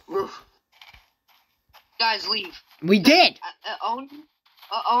 Victor. Move. Guys, leave. We did!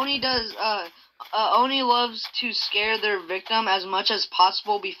 Oni loves to scare their victim as much as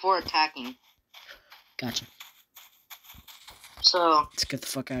possible before attacking. Gotcha. So Let's get the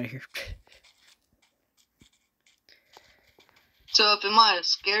fuck out of here. if it might have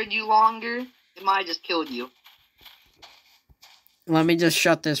scared you longer, it might have just killed you. Let me just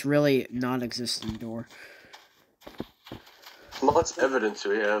shut this really non-existent door. What evidence do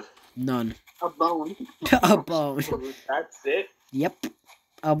we have? None. A bone. A bone. That's it? Yep.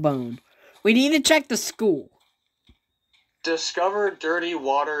 A bone. We need to check the school. Discover dirty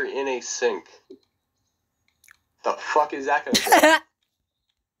water in a sink. The fuck is that gonna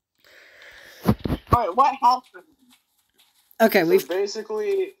do? Alright, what house? Okay, So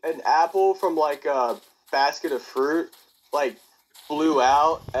basically, an apple from like a basket of fruit, like flew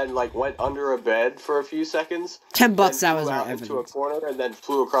out and like went under a bed for a few seconds. $10. Then That flew was our out into a evidence. corner and then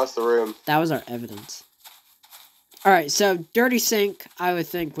flew across the room. That was our evidence. All right, so dirty sink, I would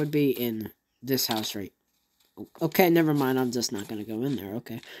think would be in this house, right? Okay, never mind. I'm just not gonna go in there.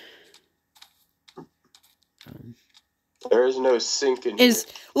 Okay. There is no sink in here.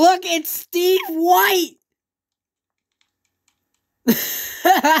 Look, it's Steve White.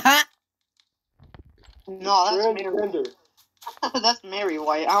 No, that's Mary. Transgender. That's Mary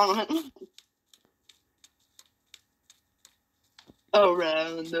White. I don't know.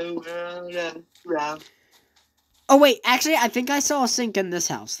 Around, around. Oh wait, actually, I think I saw a sink in this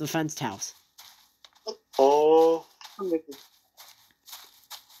house, the fenced house. Oh.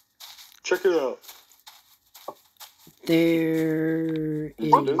 Check it out. There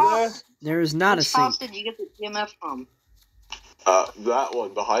is not a Which house sink. did you get the EMF from? That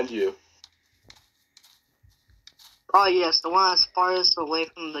one behind you. Oh yes, the one that's farthest away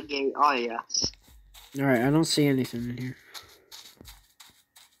from the gate. Oh yes. All right, I don't see anything in here.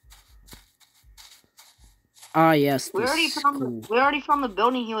 Ah yes, We the already found the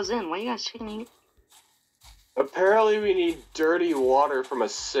building he was in. Why are you guys checking it? Apparently, we need dirty water from a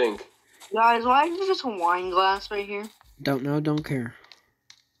sink. Guys, why is there just a wine glass right here? Don't know, don't care.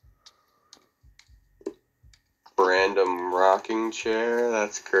 Random rocking chair.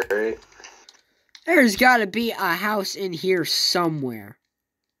 That's great. There's got to be a house in here somewhere.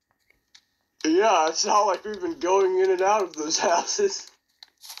 Yeah, it's not like we've been going in and out of those houses.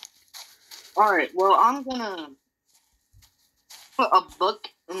 Alright, well, I'm gonna put a book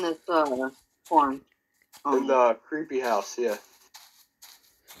in this, form. In the creepy house, yeah.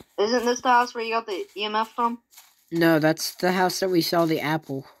 Isn't this the house where you got the EMF from? No, that's the house that we saw the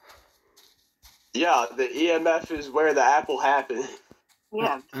apple. Yeah, the EMF is where the apple happened.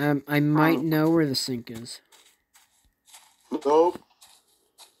 Yeah. I might know where the sink is. Nope.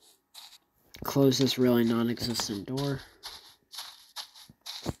 Close this really non-existent door.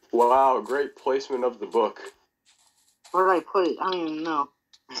 Wow, great placement of the book. Where did I put it? I don't even know.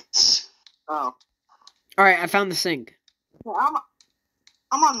 Oh. Alright, I found the sink. Yeah,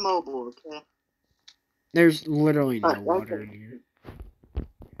 I'm on mobile, okay? There's literally no water in here.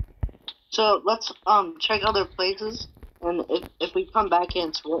 So, let's, check other places. And if we come back in,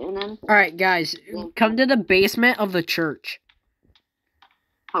 it's written in. Alright, guys, come to the basement of the church.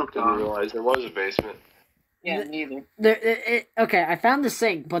 Oh, Didn't God. realize there was a basement. Yeah, neither. Okay, I found the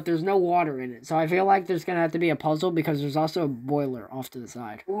sink, but there's no water in it. So I feel like there's going to have to be a puzzle because there's also a boiler off to the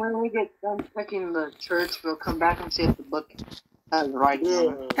side. When we get done checking the church, we'll come back and see if the book has writing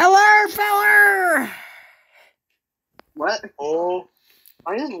on it. Hello, feller! What? Oh,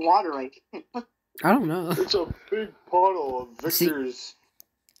 Why is water right here? I don't know. it's a big puddle of Victor's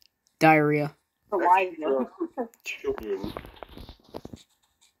Diarrhea. Why? children.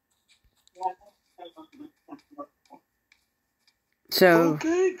 So,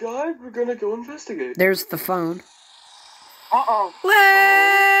 Okay, guys, we're gonna go investigate. there's the phone. Uh-oh.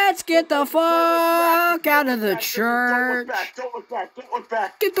 Let's get the fuck out of the church. Don't look back. Don't look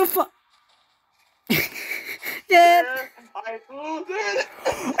back. Get the fuck. There,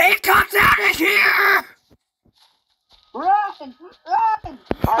 It comes out of here! Run! Run!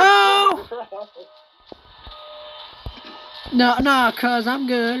 Oh! No, cuz I'm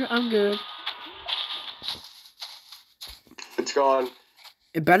good. I'm good. It's gone.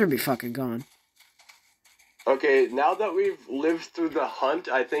 It better be fucking gone. Okay, now that we've lived through the hunt,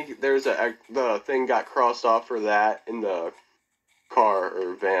 I think there's the thing got crossed off for that in the car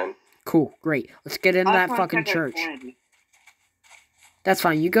or van. Cool, great. Let's get into that fucking church. That's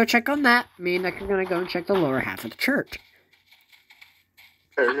fine. You go check on that. Me and Nick are gonna go and check the lower half of the church.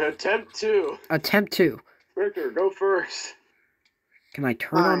 Attempt 2. Attempt 2. Victor, go first. Can I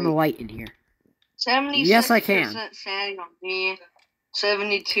turn on the light in here? 76% Yes, I can. sanity on me,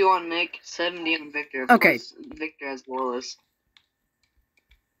 72 on Nick, 70 on Victor. Of Okay. course, Victor has the lowest.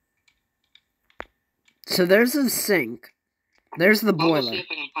 So there's the sink. There's the I'll go boiler. see if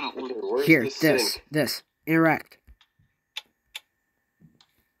I can find it. Okay, where's Here, the this, sink? this. Interact.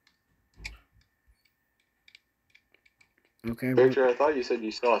 Okay, well, Victor, I thought you said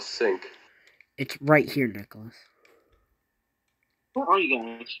you saw a sink. it's right here, Nicholas. Where are you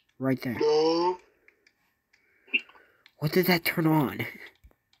guys? Right there. No. What did that turn on?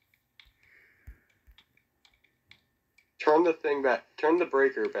 Turn the thing back. Turn the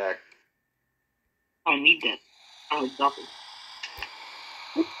breaker back. I need that. Oh, double.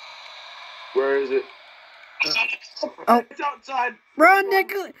 Where is it? Oh. It's outside. Run,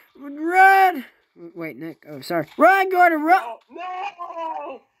 Nicholas! Run! Wait, Nick. Oh, sorry. Run, Gordon, run! Oh,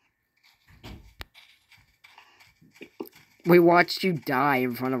 no! We watched you die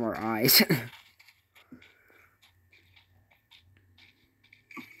in front of our eyes.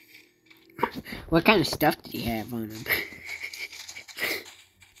 What kind of stuff did he have on him?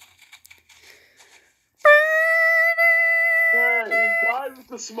 Hey, he died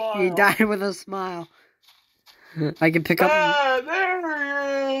with a smile. He died with a smile. I can pick up. Ah,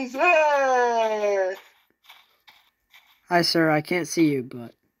 there he is! Hey! Hi, sir. I can't see you,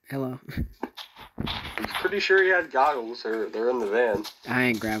 but hello. I'm pretty sure he had goggles. They're in the van. I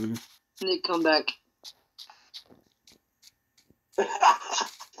ain't grabbing them. Nick, come back.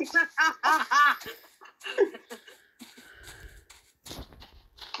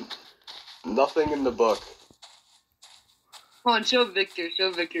 Nothing in the book. Come on, show Victor.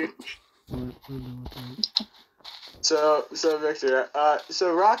 Show Victor. So Victor,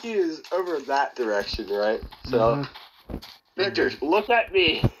 so Rocky is over that direction, right? So, Victor, look at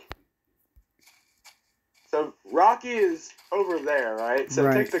me. So Rocky is over there, right? So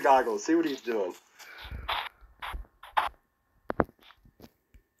Right. take the goggles, see what he's doing.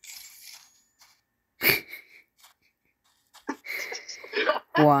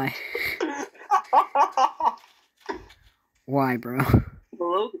 Why? Why, bro?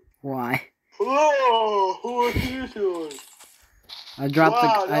 Hello? Why? Whoa, what are you doing? I dropped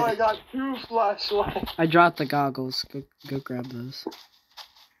Wow, the. now I got 2 flashlights. I dropped the goggles. Go grab those.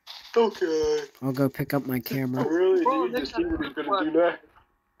 Okay. I'll go pick up my I camera. really Whoa, need to Nick's see got what he's a gonna do next.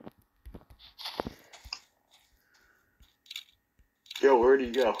 Yo, where'd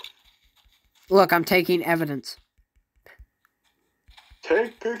he go? Look, I'm taking evidence.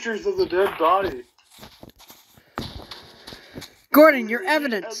 Take pictures of the dead body. Gordon, your We need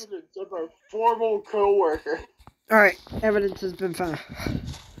evidence. Evidence of our formal co-worker. Alright, evidence has been found.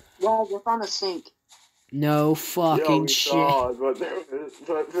 Yeah, we found a sink. No fucking we shit. saw it,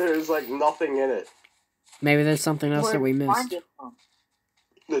 but there's like nothing in it. Maybe there's something else that we Where'd you find missed. it from?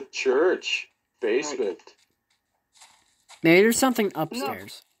 The church basement. Maybe there's something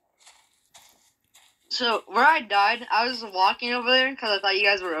upstairs. So, where I died, I was walking over there because I thought you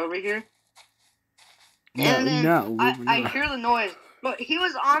guys were over here. And then No, we were I not. hear the noise. But he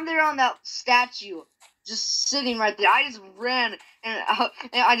was on there on that statue, just sitting right there. I just ran, and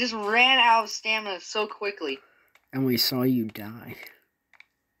I just ran out of stamina so quickly. And we saw you die.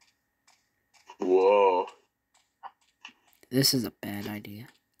 Whoa. This is a bad idea.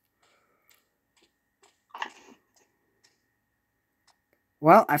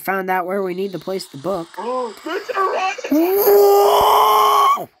 Well, I found out where we need to place the book. Oh, Victor, run!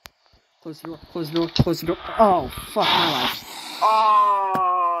 Whoa! Close the door, close the door, close the door. Oh, fuck my life.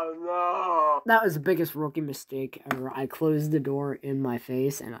 Oh, That was the biggest rookie mistake ever. I closed the door in my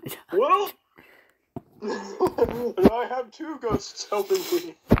face and I died. no. Well, and I have 2 ghosts helping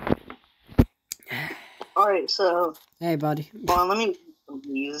me. Alright, so, Hey, buddy. well, let me read some of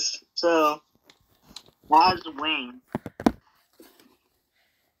these. So, Oz Wing.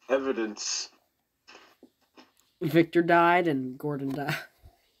 Evidence. Victor died and Gordon died.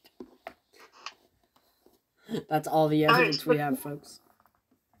 That's all the evidence we have, folks.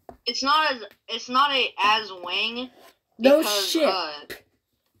 It's not a as Wing. No because, shit.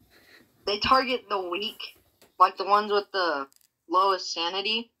 They target the weak, like the ones with the lowest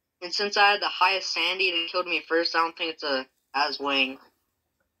sanity. And since I had the highest sanity, they killed me first. I don't think it's a as Wing.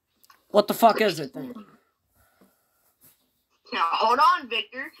 What the fuck is it then? Now hold on,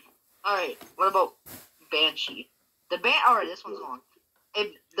 Victor. All right, what about Banshee? All right, this one's on.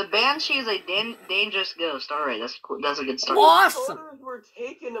 The Banshee is a dangerous ghost. All right, that's cool. That's a good start. Awesome. Photos were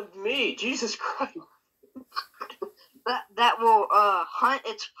taken of me. Jesus Christ. That will hunt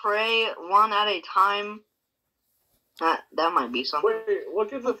its prey one at a time. That might be something. Wait,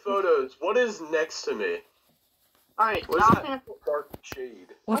 look at the photos. What is next to me? All right, What is I don't that think it's dark shade?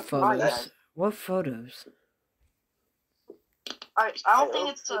 What Right. photos? What photos? all right. I don't think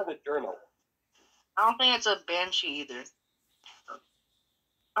it's in the journal. I don't think it's a Banshee either.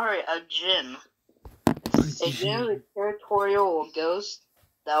 All right, a Jinn. A Jinn is a territorial ghost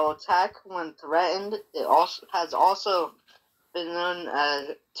that will attack when threatened. It has also been known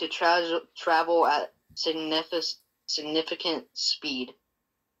to travel at significant speed.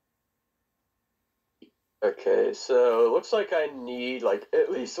 Okay, so it looks like I need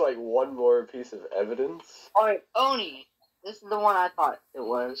at least one more piece of evidence. Alright, Oni. This is the one I thought it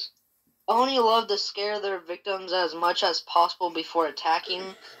was. Oni love to scare their victims as much as possible before attacking.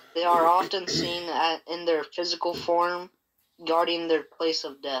 They are often seen in their physical form, guarding their place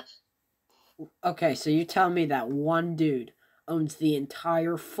of death. Okay, so you tell me that one dude owns the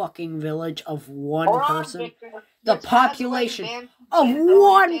entire fucking village of one Hold on, person. Victor. The Let's add population Van- of Van-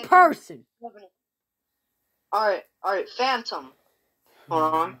 one Phantom person. Revenant. Alright, Phantom. Hold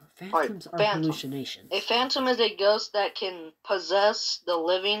on. Phantoms are Phantom. hallucinations. A phantom is a ghost that can possess the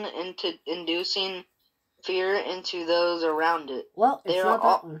living into inducing fear into those around it. Well, it's They not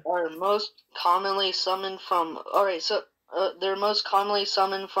that one. are most commonly summoned from. Alright, so they're most commonly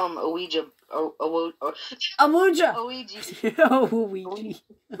summoned from Ouija. Amuja! Ouija. Ouija.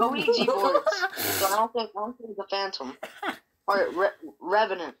 Ouija boards. So I don't think it's a phantom. Alright,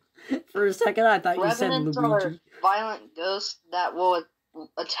 Revenant. For a second, I thought you said Revenants are Luigi. violent ghosts that will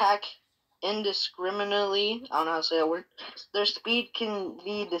attack indiscriminately. I don't know how to say that word. Their speed can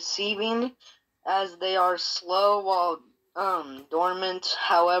be deceiving as they are slow while dormant.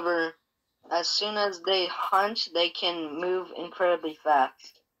 However, as soon as they hunch, they can move incredibly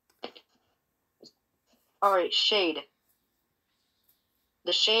fast. Alright, Shade.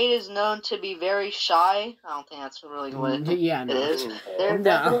 The Shade is known to be very shy. I don't think that's really what Yeah, it no. is. They're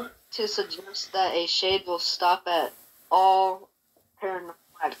No. to suggest that a Shade will stop at all paranormal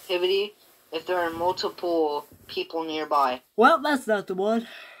activity if there are multiple people nearby. Well, that's not the one.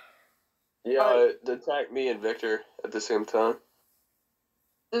 Yeah, it attacked me and Victor at the same time.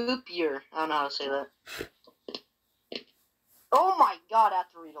 Oopier. I don't know how to say that. Oh my god, I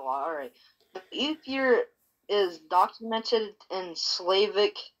have to read a lot. Alright. The Oopier is documented in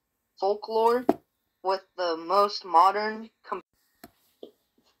Slavic folklore with the most modern...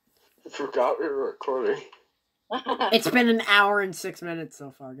 I forgot we were recording. It's been an hour and 6 minutes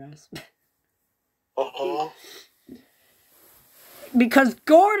so far, guys. Uh-huh. Because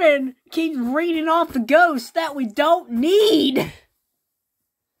Gordon keeps reading off the ghosts that we don't need.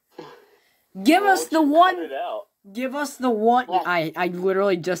 Give us the one. Cut it out. Give us the one. Yeah. I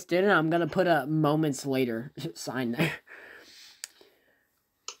literally just did it. I'm gonna put a moments later sign there.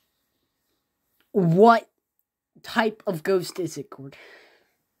 What type of ghost is it, Gordon?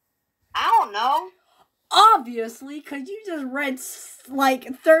 I don't know. Obviously, because you just read like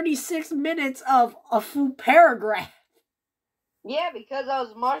 36 minutes of a full paragraph. Yeah, because I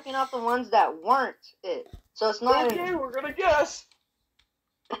was marking off the ones that weren't it. So it's not... Okay, we're gonna guess.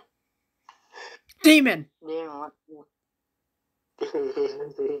 Demon. Damn,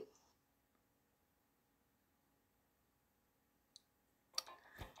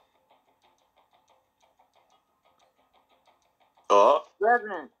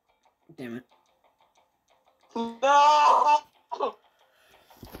 Revenant. Damn it. No!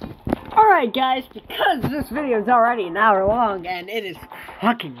 Alright guys, because this video is already an hour long and it is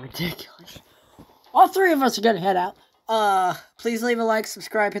fucking ridiculous. All three of us are gonna head out. Please leave a like,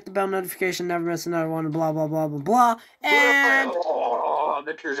 subscribe, hit the bell notification, never miss another one, blah blah blah blah blah. And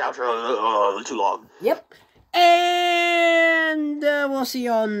Victor's outro too long. yep. And we'll see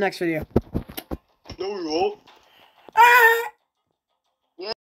you all in the next video. No, we won't. Ah!